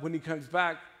 But when he comes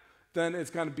back, then it's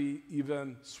going to be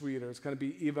even sweeter. It's going to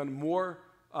be even more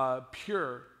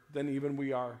pure than even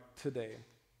we are today.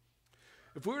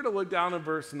 If we were to look down in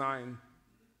verse 9,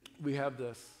 we have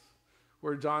this,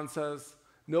 where John says,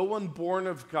 no one born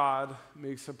of God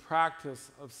makes a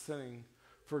practice of sinning,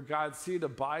 for God's seed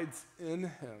abides in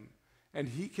him, and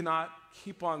he cannot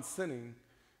keep on sinning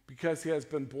because he has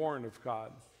been born of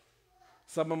God.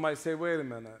 Someone might say, wait a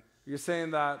minute, you're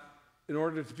saying that in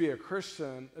order to be a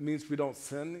Christian, it means we don't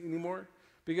sin anymore?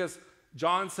 Because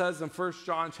John says in 1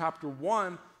 John chapter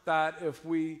 1 that if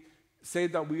we say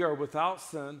that we are without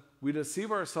sin, we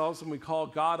deceive ourselves and we call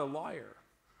God a liar.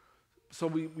 So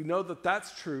we know that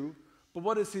that's true, but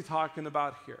what is he talking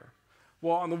about here?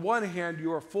 Well, on the one hand,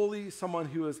 you are fully someone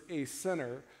who is a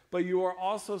sinner, but you are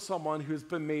also someone who has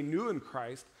been made new in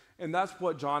Christ, and that's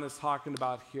what John is talking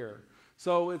about here.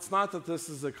 So it's not that this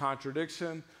is a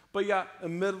contradiction, but yeah,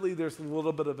 admittedly, there's a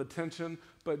little bit of a tension.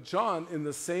 But John, in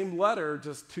the same letter,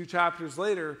 just 2 chapters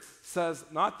later, says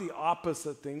not the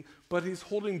opposite thing, but he's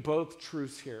holding both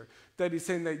truths here. That he's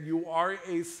saying that you are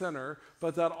a sinner,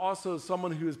 but that also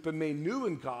someone who has been made new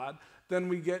in God, then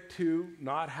we get to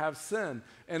not have sin.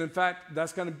 And in fact,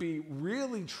 that's going to be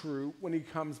really true when he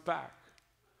comes back.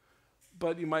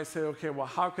 But you might say, okay, well,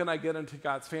 how can I get into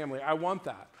God's family? I want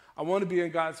that. I want to be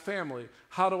in God's family.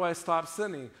 How do I stop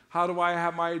sinning? How do I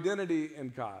have my identity in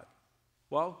God?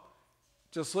 Well,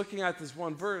 just looking at this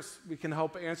one verse, we can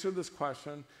help answer this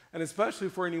question, and especially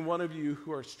for any one of you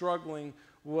who are struggling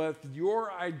with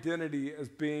your identity as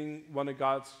being one of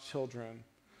God's children.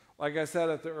 Like I said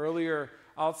at the earlier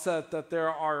outset, that there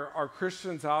are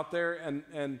Christians out there,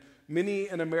 and many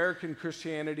in American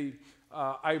Christianity,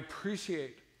 I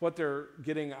appreciate what they're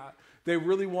getting at. They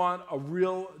really want a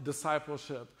real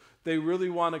discipleship. They really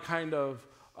want to kind of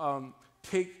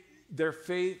take their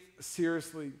faith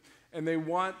seriously, and they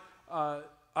want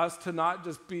us to not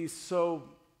just be so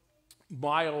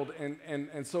mild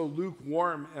and so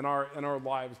lukewarm in our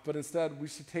lives, but instead we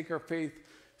should take our faith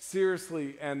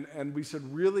seriously, and we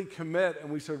should really commit,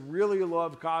 and we should really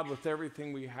love God with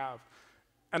everything we have.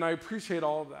 And I appreciate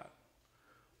all of that.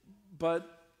 But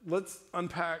let's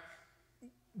unpack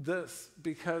this,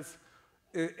 because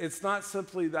it's not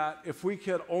simply that if we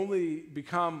could only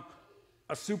become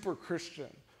a super Christian,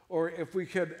 or if we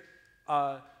could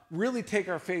really take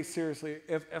our faith seriously,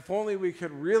 if only we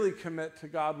could really commit to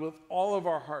God with all of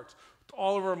our hearts, with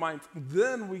all of our minds,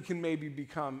 then we can maybe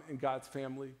become in God's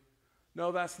family.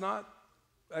 No, that's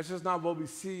just not what we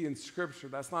see in Scripture.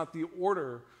 That's not the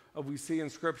order of we see in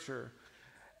Scripture.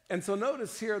 And so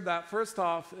notice here that first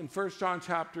off, in 1 John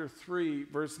chapter 3,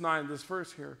 verse 9, this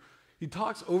verse here, he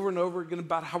talks over and over again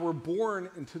about how we're born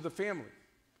into the family.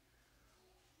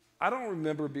 I don't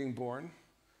remember being born.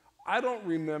 I don't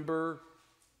remember,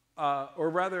 or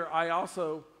rather, I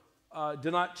also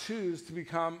did not choose to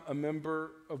become a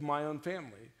member of my own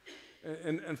family.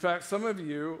 In fact, some of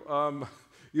you,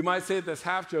 you might say this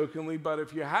half-jokingly, but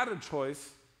if you had a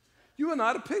choice, you would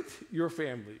not have picked your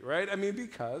family, right? I mean,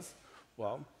 because,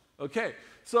 well, okay.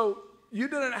 So you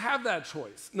didn't have that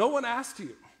choice. No one asked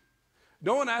you.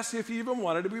 No one asked you if you even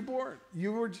wanted to be born.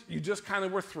 You just kind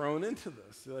of were thrown into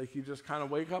this. Like, you just kind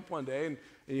of wake up one day and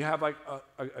you have like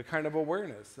a kind of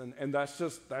awareness, and that's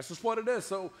just what it is.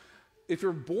 So if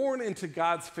you're born into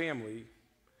God's family,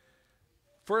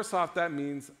 first off, that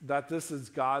means that this is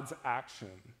God's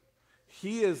action.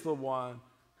 He is the one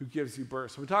who gives you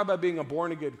birth. So we talk about being a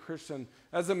born-again Christian.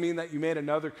 That doesn't mean that you made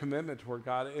another commitment toward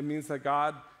God. It means that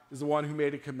God is the one who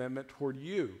made a commitment toward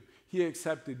you. He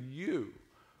accepted you.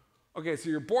 Okay, so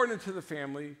you're born into the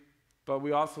family, but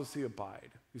we also see abide.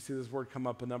 We see this word come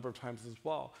up a number of times as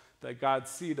well, that God's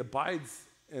seed abides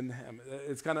in him.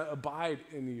 It's going to abide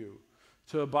in you.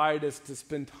 To abide is to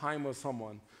spend time with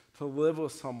someone, to live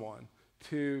with someone,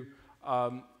 to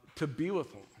be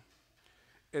with them.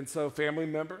 And so family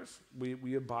members,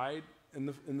 we abide in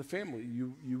the family.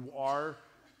 You are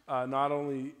not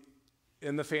only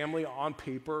in the family on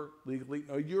paper, legally,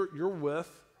 no, you're with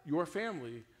your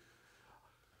family.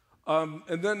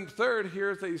 And then third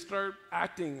here is that you start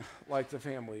acting like the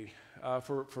family.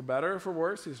 For better or for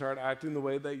worse, you start acting the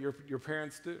way that your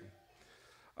parents do.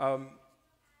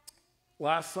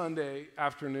 Last Sunday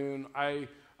afternoon, I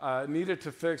needed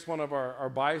to fix one of our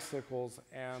bicycles,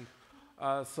 and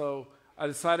so I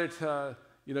decided to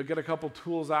get a couple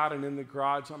tools out, and in the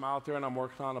garage, I'm out there and I'm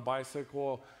working on a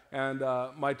bicycle, and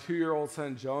my 2-year-old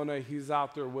son, Jonah, he's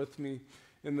out there with me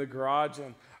in the garage,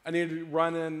 and I needed to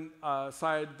run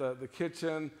inside the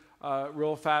kitchen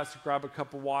real fast to grab a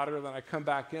cup of water. Then I come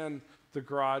back in the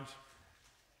garage,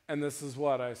 and this is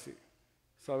what I see.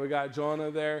 So we got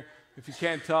Jonah there. If you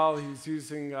can't tell, he's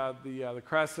using the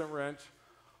crescent wrench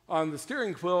on the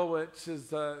steering wheel, which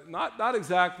is not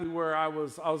exactly where I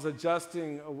was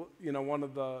adjusting, one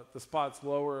of the spots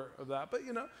lower of that. But,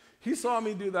 he saw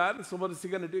me do that, and so what is he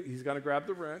going to do? He's going to grab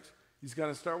the wrench. He's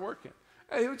going to start working.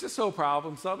 And he was just so proud of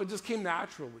himself. It just came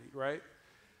naturally, right?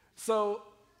 So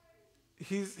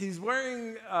he's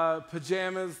wearing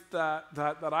pajamas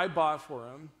that I bought for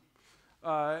him,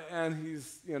 and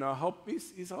he's,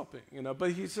 he's helping,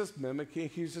 but he's just mimicking,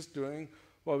 he's just doing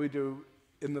what we do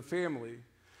in the family.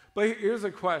 But here's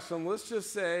a question. Let's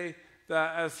just say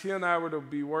that as he and I were to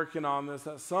be working on this,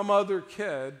 that some other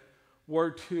kid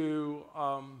were to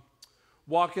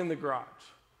walk in the garage.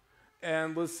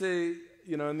 And let's say,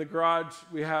 in the garage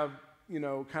we have,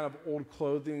 kind of old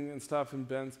clothing and stuff in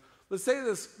bins. Let's say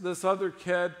this other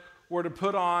kid were to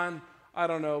put on, I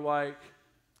don't know, like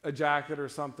a jacket or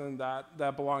something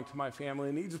that belonged to my family.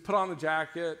 And he just put on the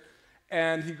jacket,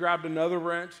 and he grabbed another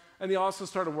wrench, and he also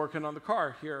started working on the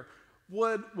car here.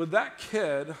 Would that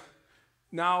kid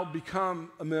now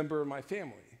become a member of my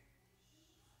family?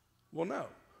 Well, no,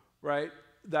 right?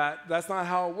 That's not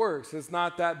how it works. It's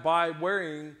not that by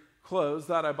wearing clothes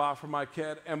that I bought for my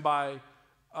kid and by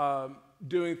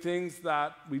doing things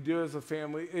that we do as a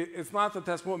family, it's not that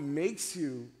that's what makes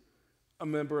you a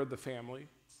member of the family,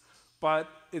 but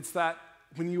it's that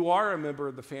when you are a member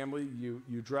of the family,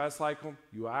 you dress like them,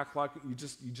 you act like them, you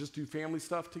just do family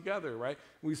stuff together, right?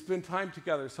 We spend time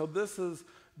together. So this is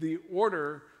the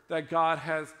order that God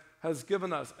has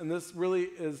given us. And this really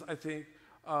is, I think,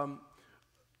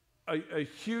 a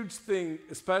huge thing,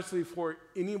 especially for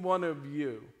any one of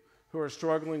you who are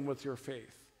struggling with your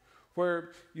faith,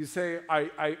 where you say,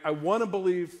 I want to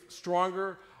believe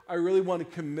stronger, I really want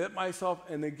to commit myself.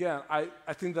 And again, I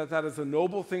think that is a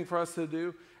noble thing for us to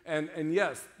do. And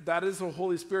yes, that is the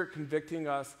Holy Spirit convicting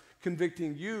us,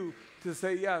 convicting you to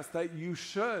say, yes, that you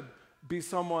should be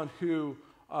someone who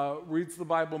reads the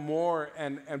Bible more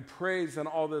and prays and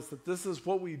all this, that this is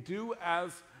what we do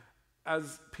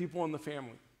as people in the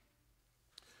family.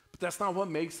 But that's not what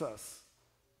makes us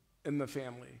in the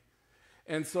family.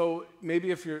 And so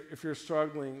maybe if you're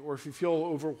struggling, or if you feel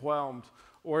overwhelmed,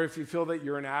 or if you feel that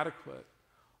you're inadequate,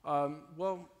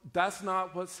 well, that's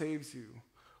not what saves you.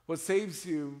 What saves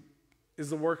you is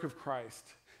the work of Christ.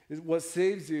 What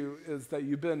saves you is that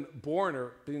you've been born,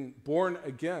 or being born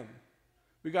again.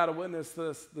 We got to witness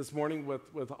this morning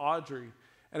with Audrey,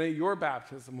 and at your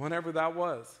baptism, whenever that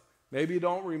was. Maybe you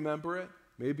don't remember it.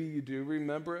 Maybe you do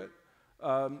remember it.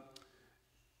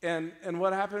 And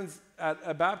what happens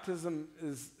at baptism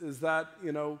is that,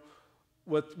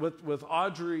 with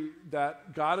Audrey,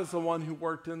 that God is the one who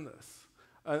worked in this.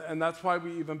 And that's why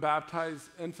we even baptize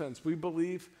infants. We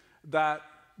believe that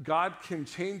God can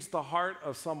change the heart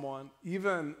of someone,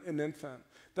 even an infant.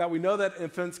 That we know that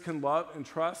infants can love and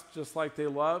trust just like they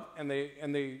love and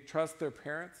they trust their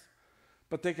parents,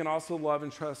 but they can also love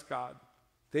and trust God.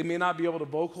 They may not be able to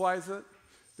vocalize it.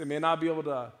 They may not be able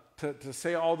to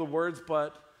say all the words,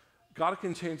 but God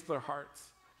can change their hearts.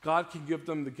 God can give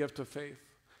them the gift of faith.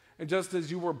 And just as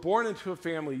you were born into a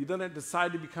family, you didn't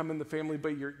decide to become in the family,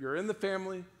 but you're in the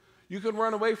family. You can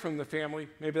run away from the family.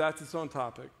 Maybe that's its own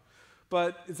topic.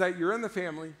 But it's that you're in the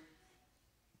family,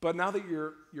 but now that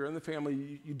you're in the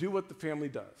family, you do what the family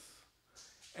does.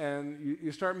 And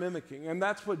you start mimicking. And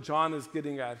that's what John is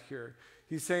getting at here.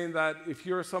 He's saying that if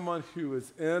you're someone who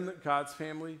is in God's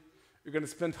family, you're going to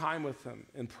spend time with him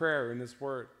in prayer, in his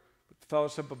word, with the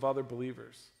fellowship of other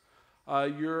believers.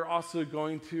 You're also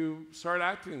going to start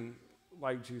acting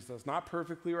like Jesus. Not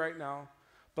perfectly right now,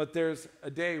 but there's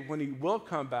a day when he will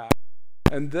come back,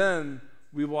 and then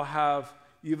we will have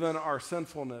even our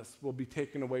sinfulness will be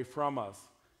taken away from us,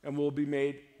 and we'll be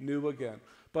made new again.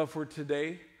 But for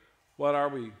today, what are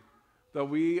we? That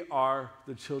we are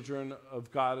the children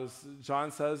of God. As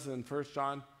John says in 1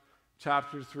 John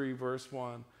chapter 3, verse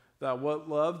 1, that what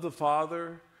love the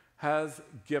Father has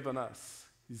given us,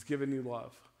 he's given you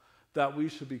love, that we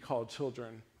should be called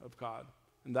children of God.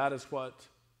 And that is what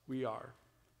we are.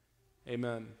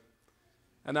 Amen.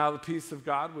 And now the peace of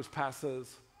God, which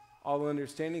passes all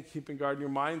understanding, keep and guard your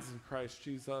minds in Christ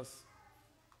Jesus.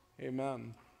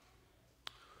 Amen.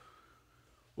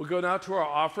 We'll go now to our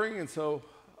offering. And so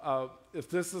if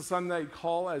this is something that you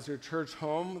call as your church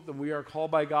home, then we are called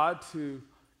by God to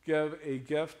give a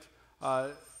gift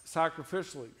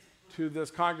sacrificially to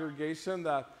this congregation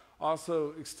that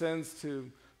also extends to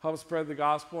help spread the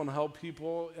gospel and help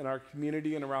people in our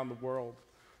community and around the world.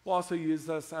 We'll also use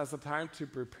this as a time to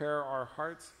prepare our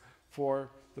hearts for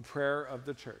the prayer of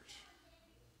the church.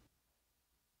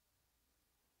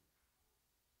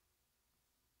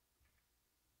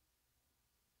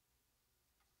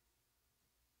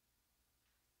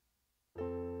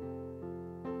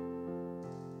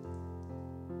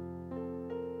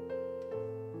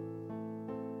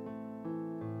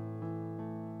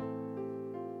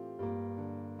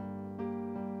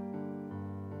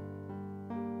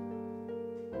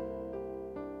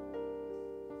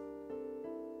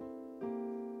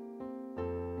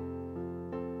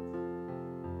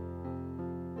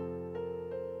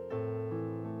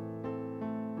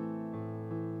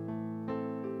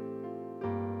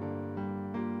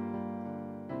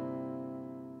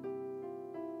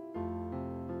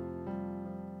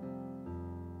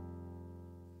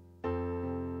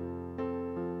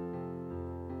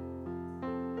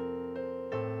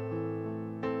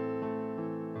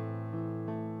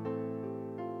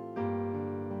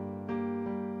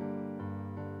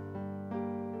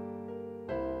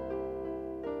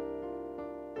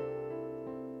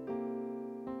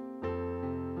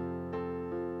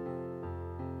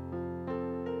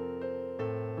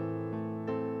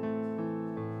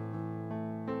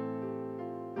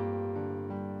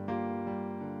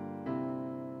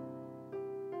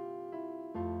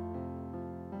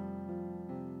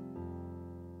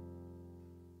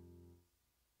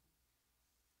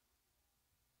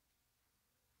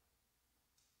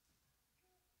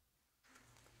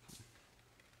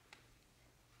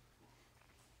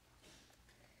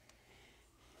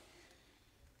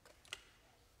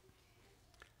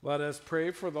 Let us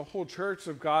pray for the whole church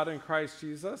of God in Christ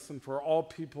Jesus and for all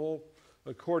people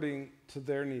according to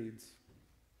their needs.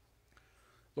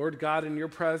 Lord God, in your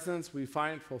presence we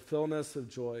find fulfillment of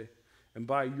joy, and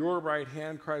by your right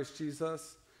hand, Christ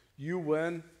Jesus, you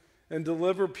win and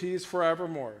deliver peace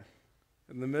forevermore.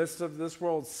 In the midst of this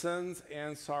world's sins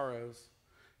and sorrows,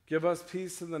 give us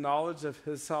peace in the knowledge of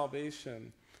his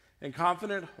salvation and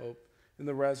confident hope in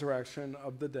the resurrection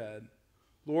of the dead.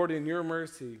 Lord, in your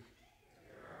mercy,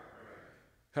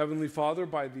 Heavenly Father,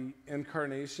 by the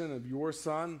incarnation of your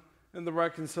Son and the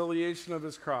reconciliation of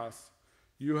his cross,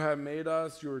 you have made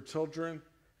us your children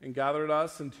and gathered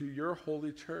us into your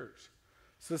holy church.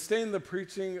 Sustain the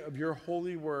preaching of your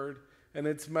holy word and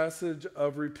its message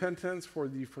of repentance for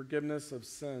the forgiveness of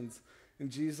sins in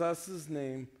Jesus'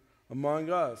 name among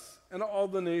us and all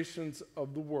the nations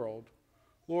of the world.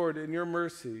 Lord, in your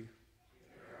mercy,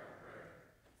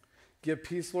 give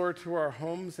peace, Lord, to our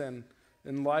homes and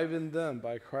enliven them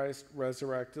by Christ's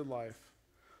resurrected life.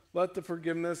 Let the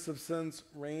forgiveness of sins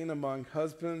reign among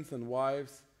husbands and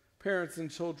wives, parents and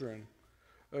children.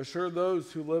 Assure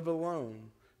those who live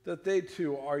alone that they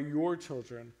too are your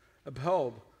children,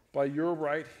 upheld by your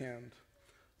right hand.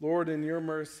 Lord, in your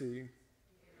mercy,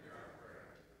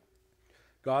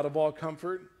 God of all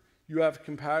comfort, you have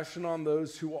compassion on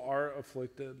those who are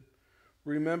afflicted.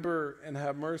 Remember and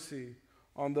have mercy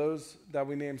on those that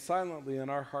we name silently in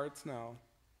our hearts now.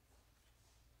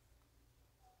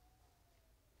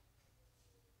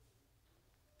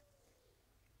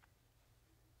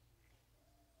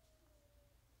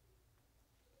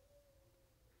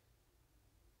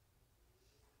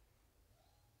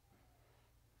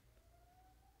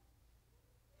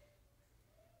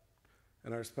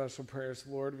 In our special prayers,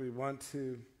 Lord, we want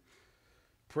to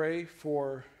pray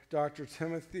for Dr.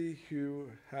 Timothy, who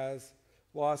has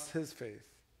lost his faith.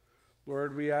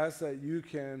 Lord, we ask that you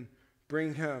can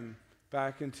bring him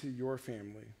back into your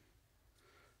family.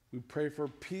 We pray for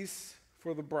peace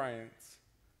for the Bryants,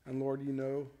 and Lord, you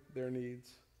know their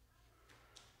needs.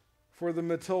 For the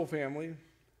Mattil family,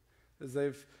 as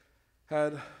they've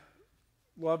had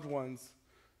loved ones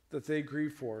that they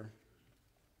grieve for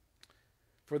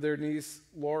their niece,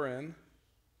 Lauren,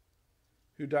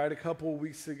 who died a couple of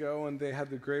weeks ago, and they had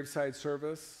the graveside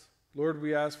service. Lord,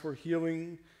 we ask for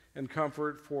healing and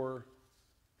comfort for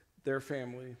their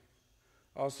family.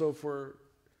 Also for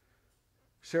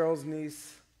Cheryl's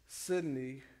niece,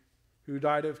 Sydney, who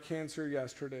died of cancer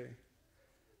yesterday.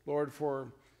 Lord,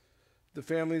 for the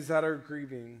families that are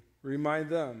grieving, remind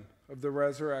them of the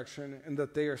resurrection and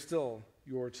that they are still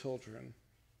your children.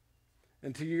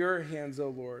 And to your hands, O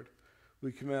Lord,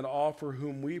 we commend all for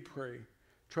whom we pray,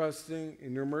 trusting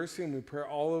in your mercy, and we pray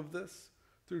all of this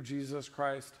through Jesus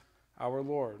Christ, our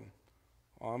Lord.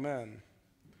 Amen.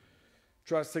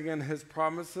 Trusting in his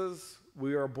promises,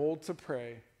 we are bold to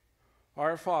pray.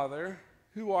 Our Father,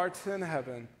 who art in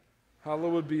heaven,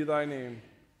 hallowed be thy name.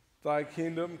 Thy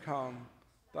kingdom come,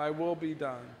 thy will be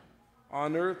done,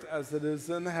 on earth as it is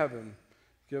in heaven.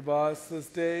 Give us this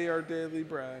day our daily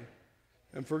bread,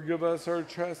 and forgive us our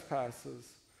trespasses,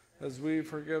 as we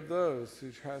forgive those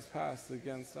who trespass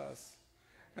against us.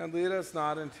 And lead us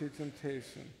not into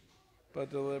temptation, but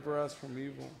deliver us from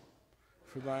evil.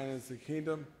 For thine is the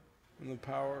kingdom, and the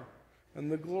power,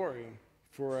 and the glory,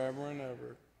 forever and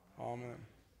ever. Amen.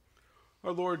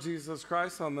 Our Lord Jesus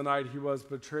Christ, on the night he was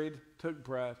betrayed, took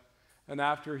bread, and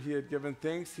after he had given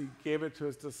thanks, he gave it to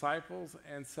his disciples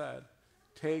and said,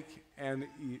 "Take and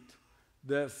eat.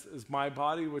 This is my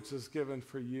body, which is given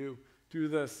for you. Do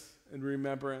this in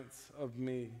remembrance of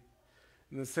me."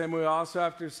 In the same way also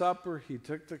after supper he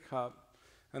took the cup,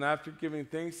 and after giving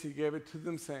thanks he gave it to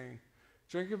them, saying,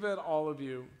 "Drink of it, all of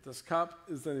you. This cup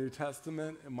is the New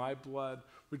Testament in my blood,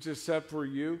 which is shed for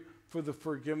you for the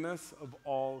forgiveness of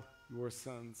all your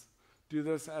sins. Do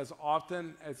this as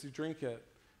often as you drink it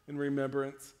in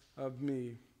remembrance of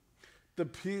me." The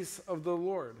peace of the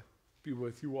Lord be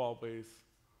with you always.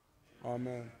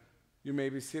 Amen. You may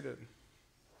be seated.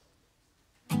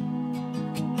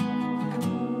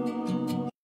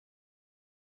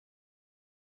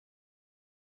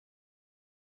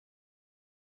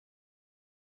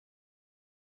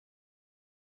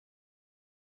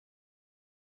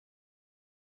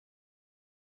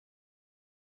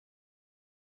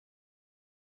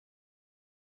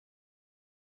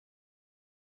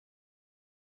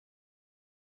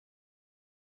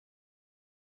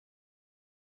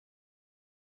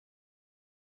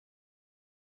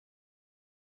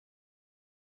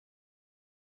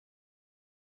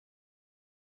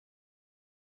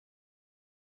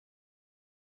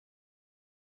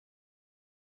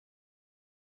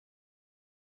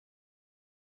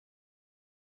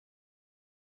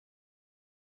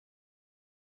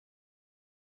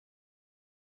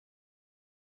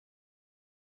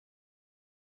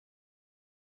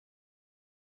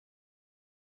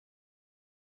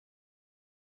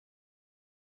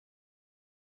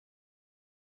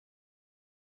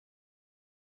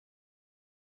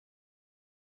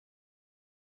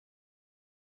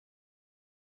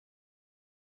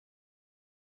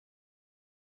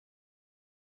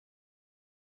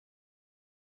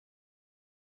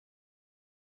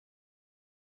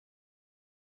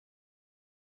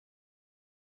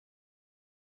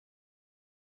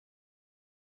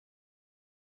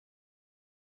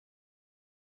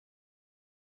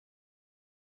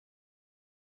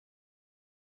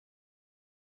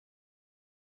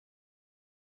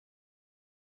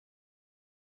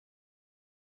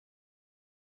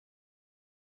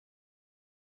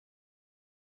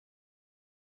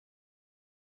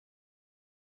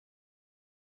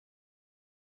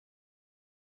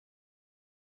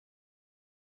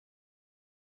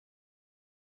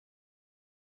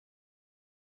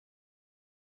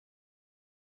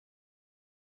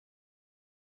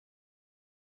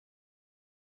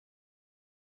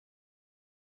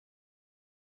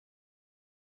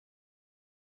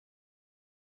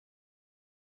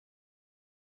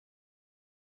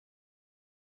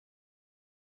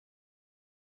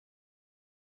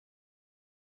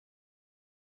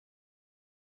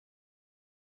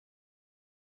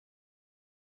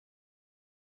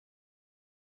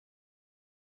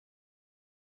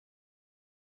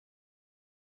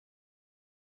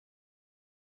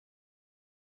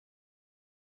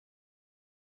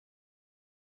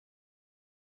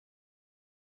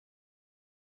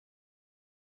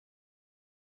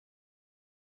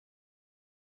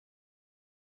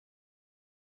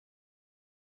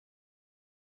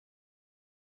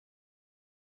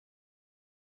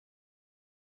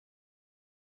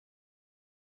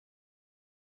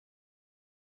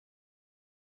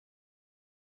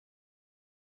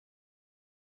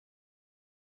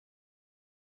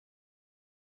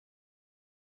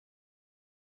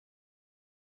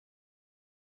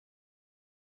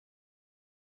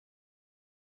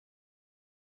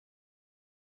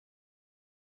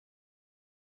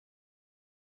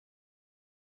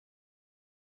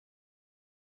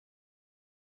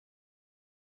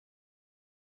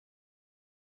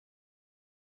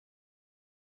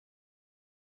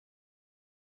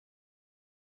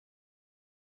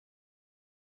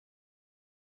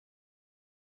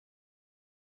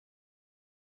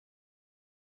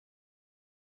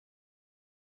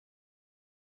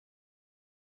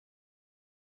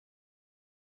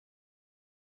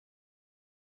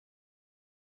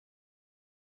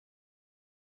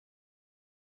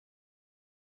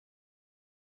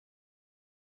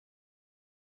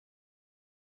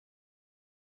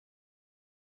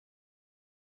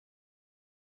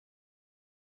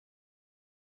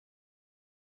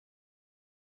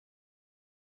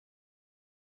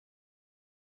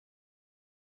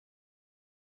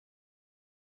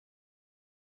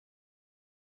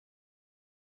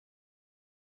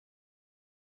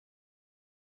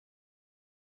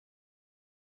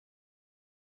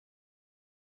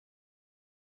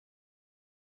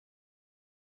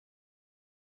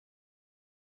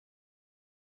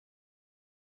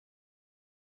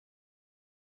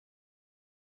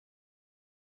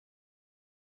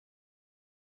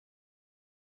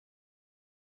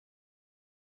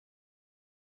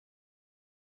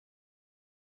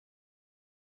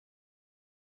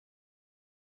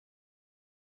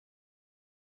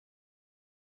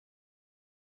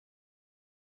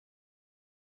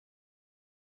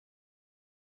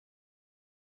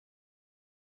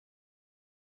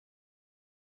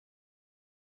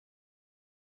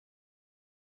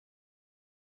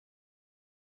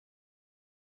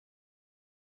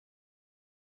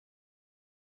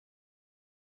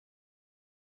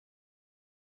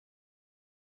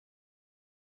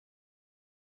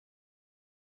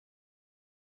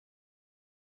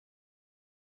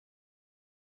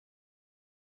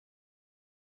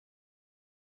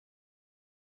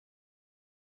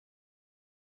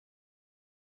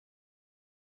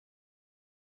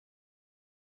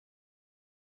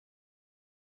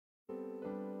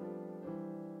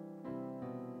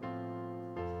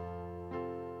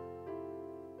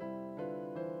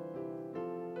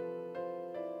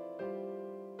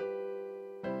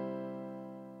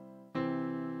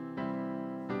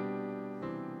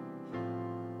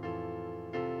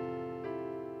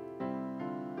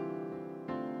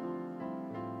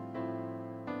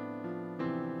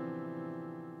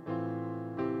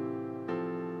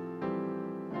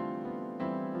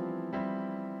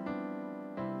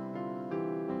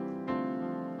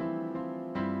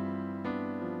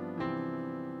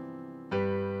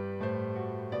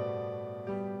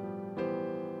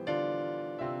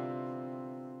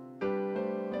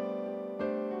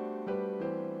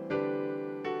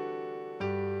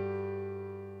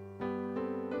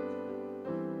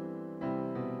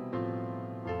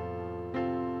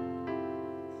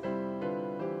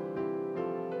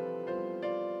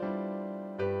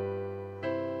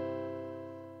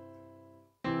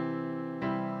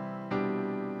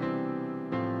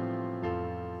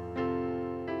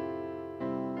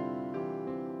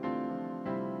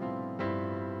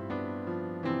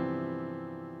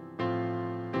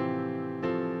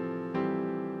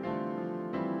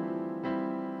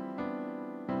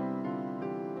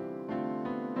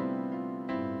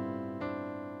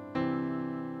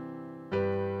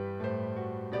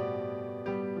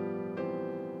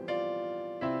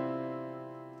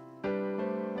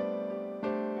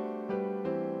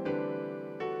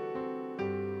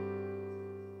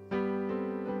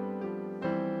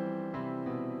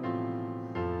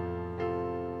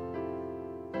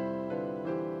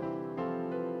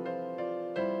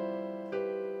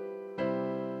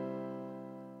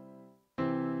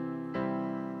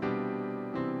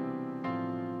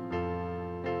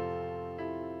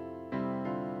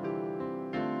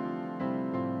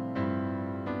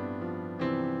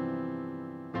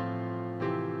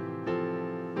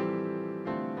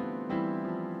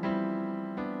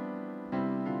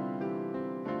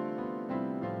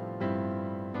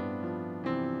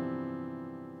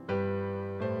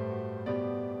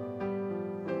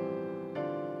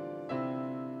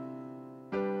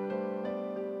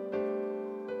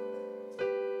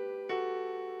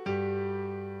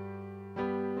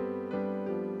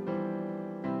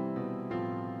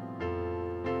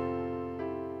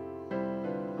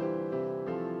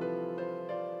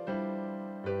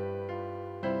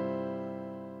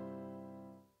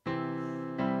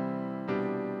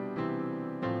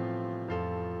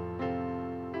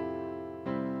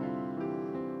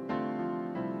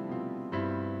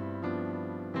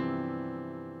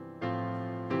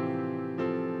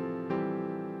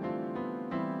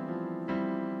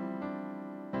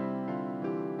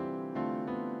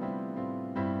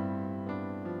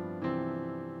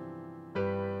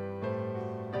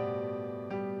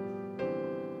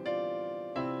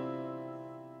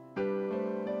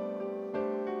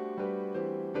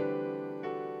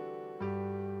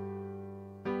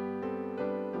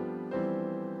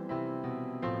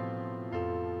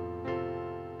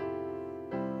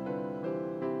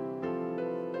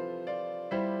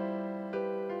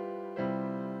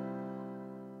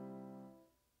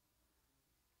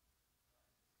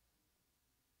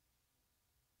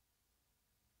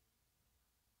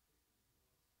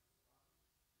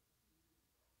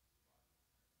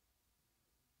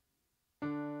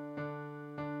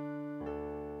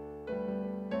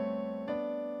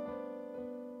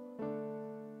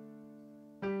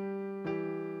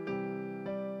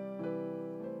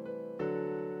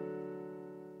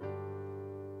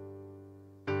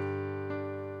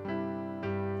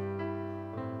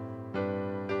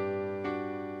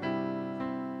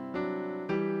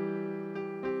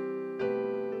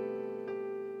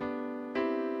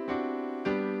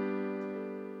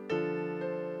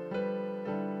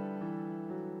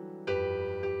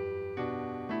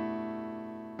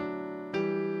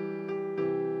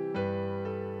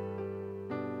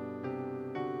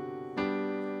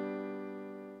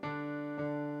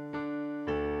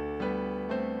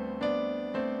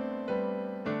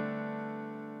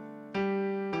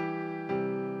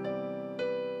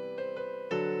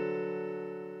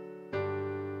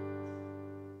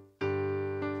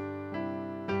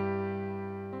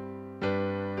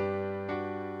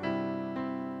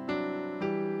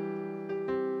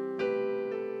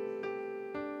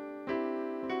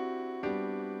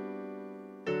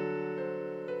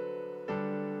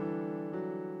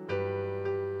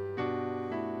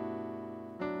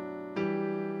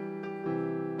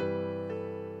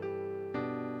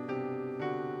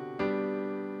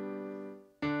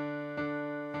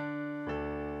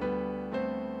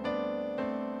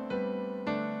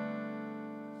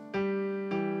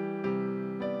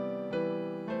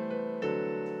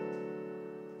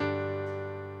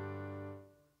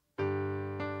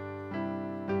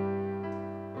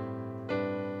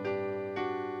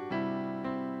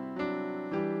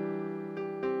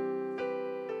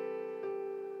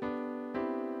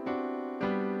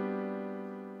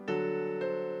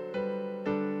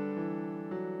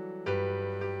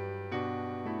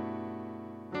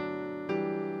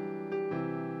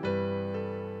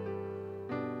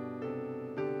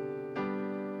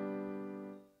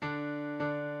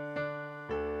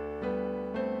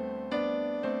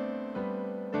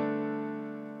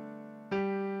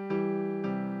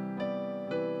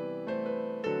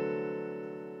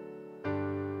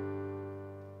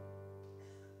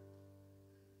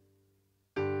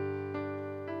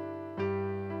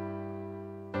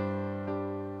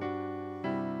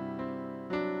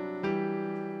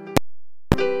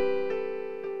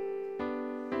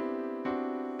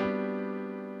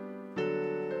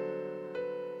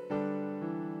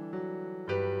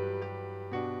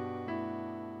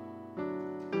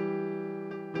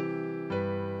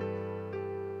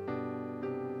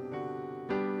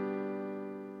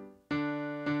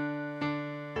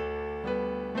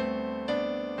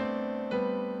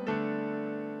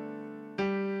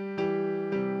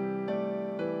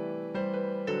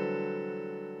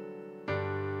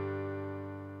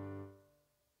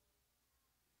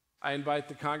 I invite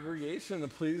the congregation to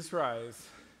please rise.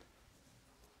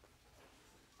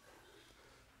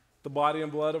 The body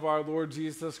and blood of our Lord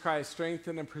Jesus Christ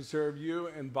strengthen and preserve you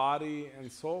in body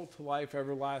and soul to life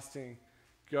everlasting.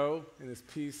 Go in his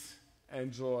peace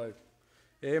and joy.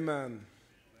 Amen.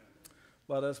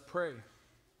 Let us pray.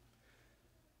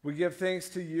 We give thanks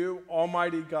to you,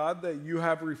 Almighty God, that you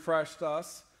have refreshed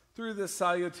us through this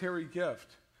salutary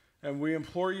gift. And we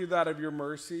implore you that of your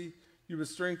mercy, you would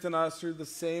strengthen us through the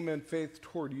same in faith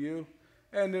toward you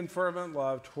and in fervent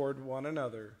love toward one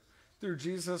another. Through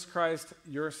Jesus Christ,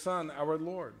 your Son, our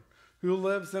Lord, who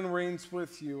lives and reigns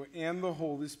with you and the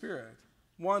Holy Spirit,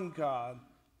 one God,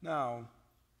 now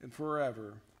and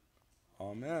forever.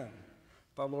 Amen.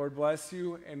 The Lord bless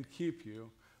you and keep you.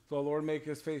 The Lord make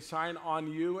his face shine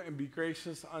on you and be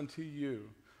gracious unto you.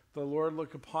 The Lord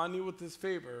look upon you with his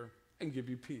favor and give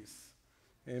you peace.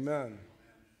 Amen.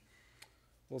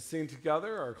 We'll sing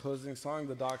together our closing song,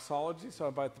 the doxology. So I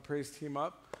invite the praise team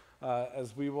up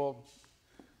as we will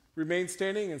remain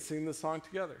standing and sing the song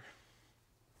together.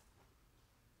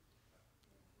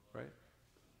 Right?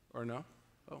 Or no?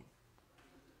 Oh.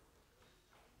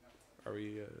 Are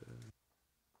we...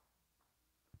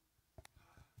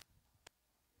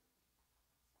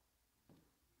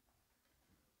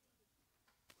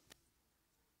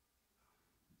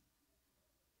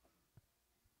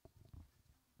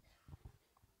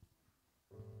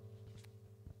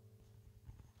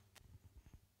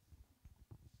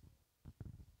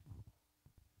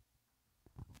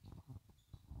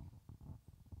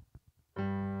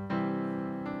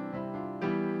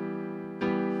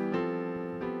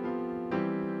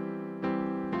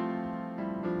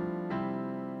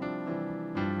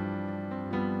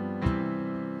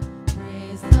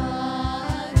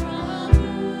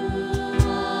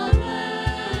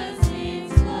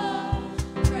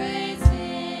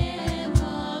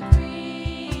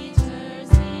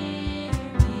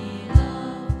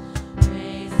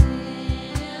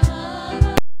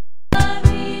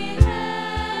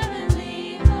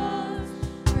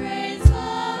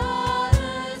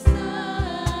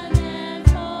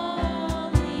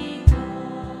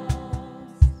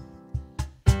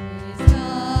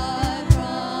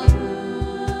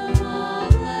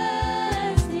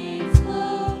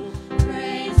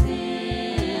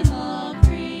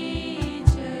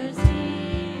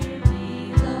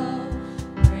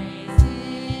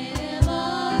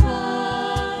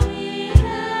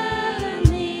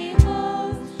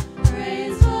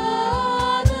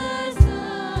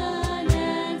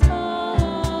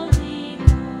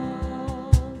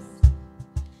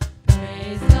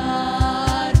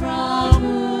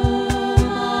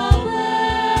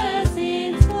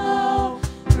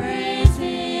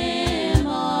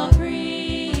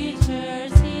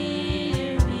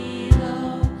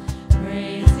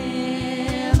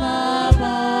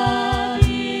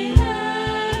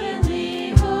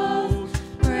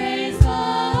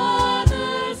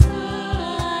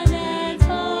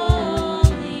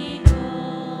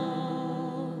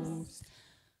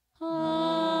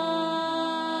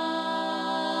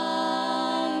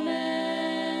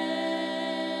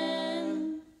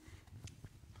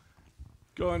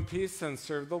 Go in peace and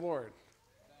serve the Lord.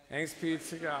 Thanks be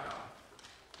to God.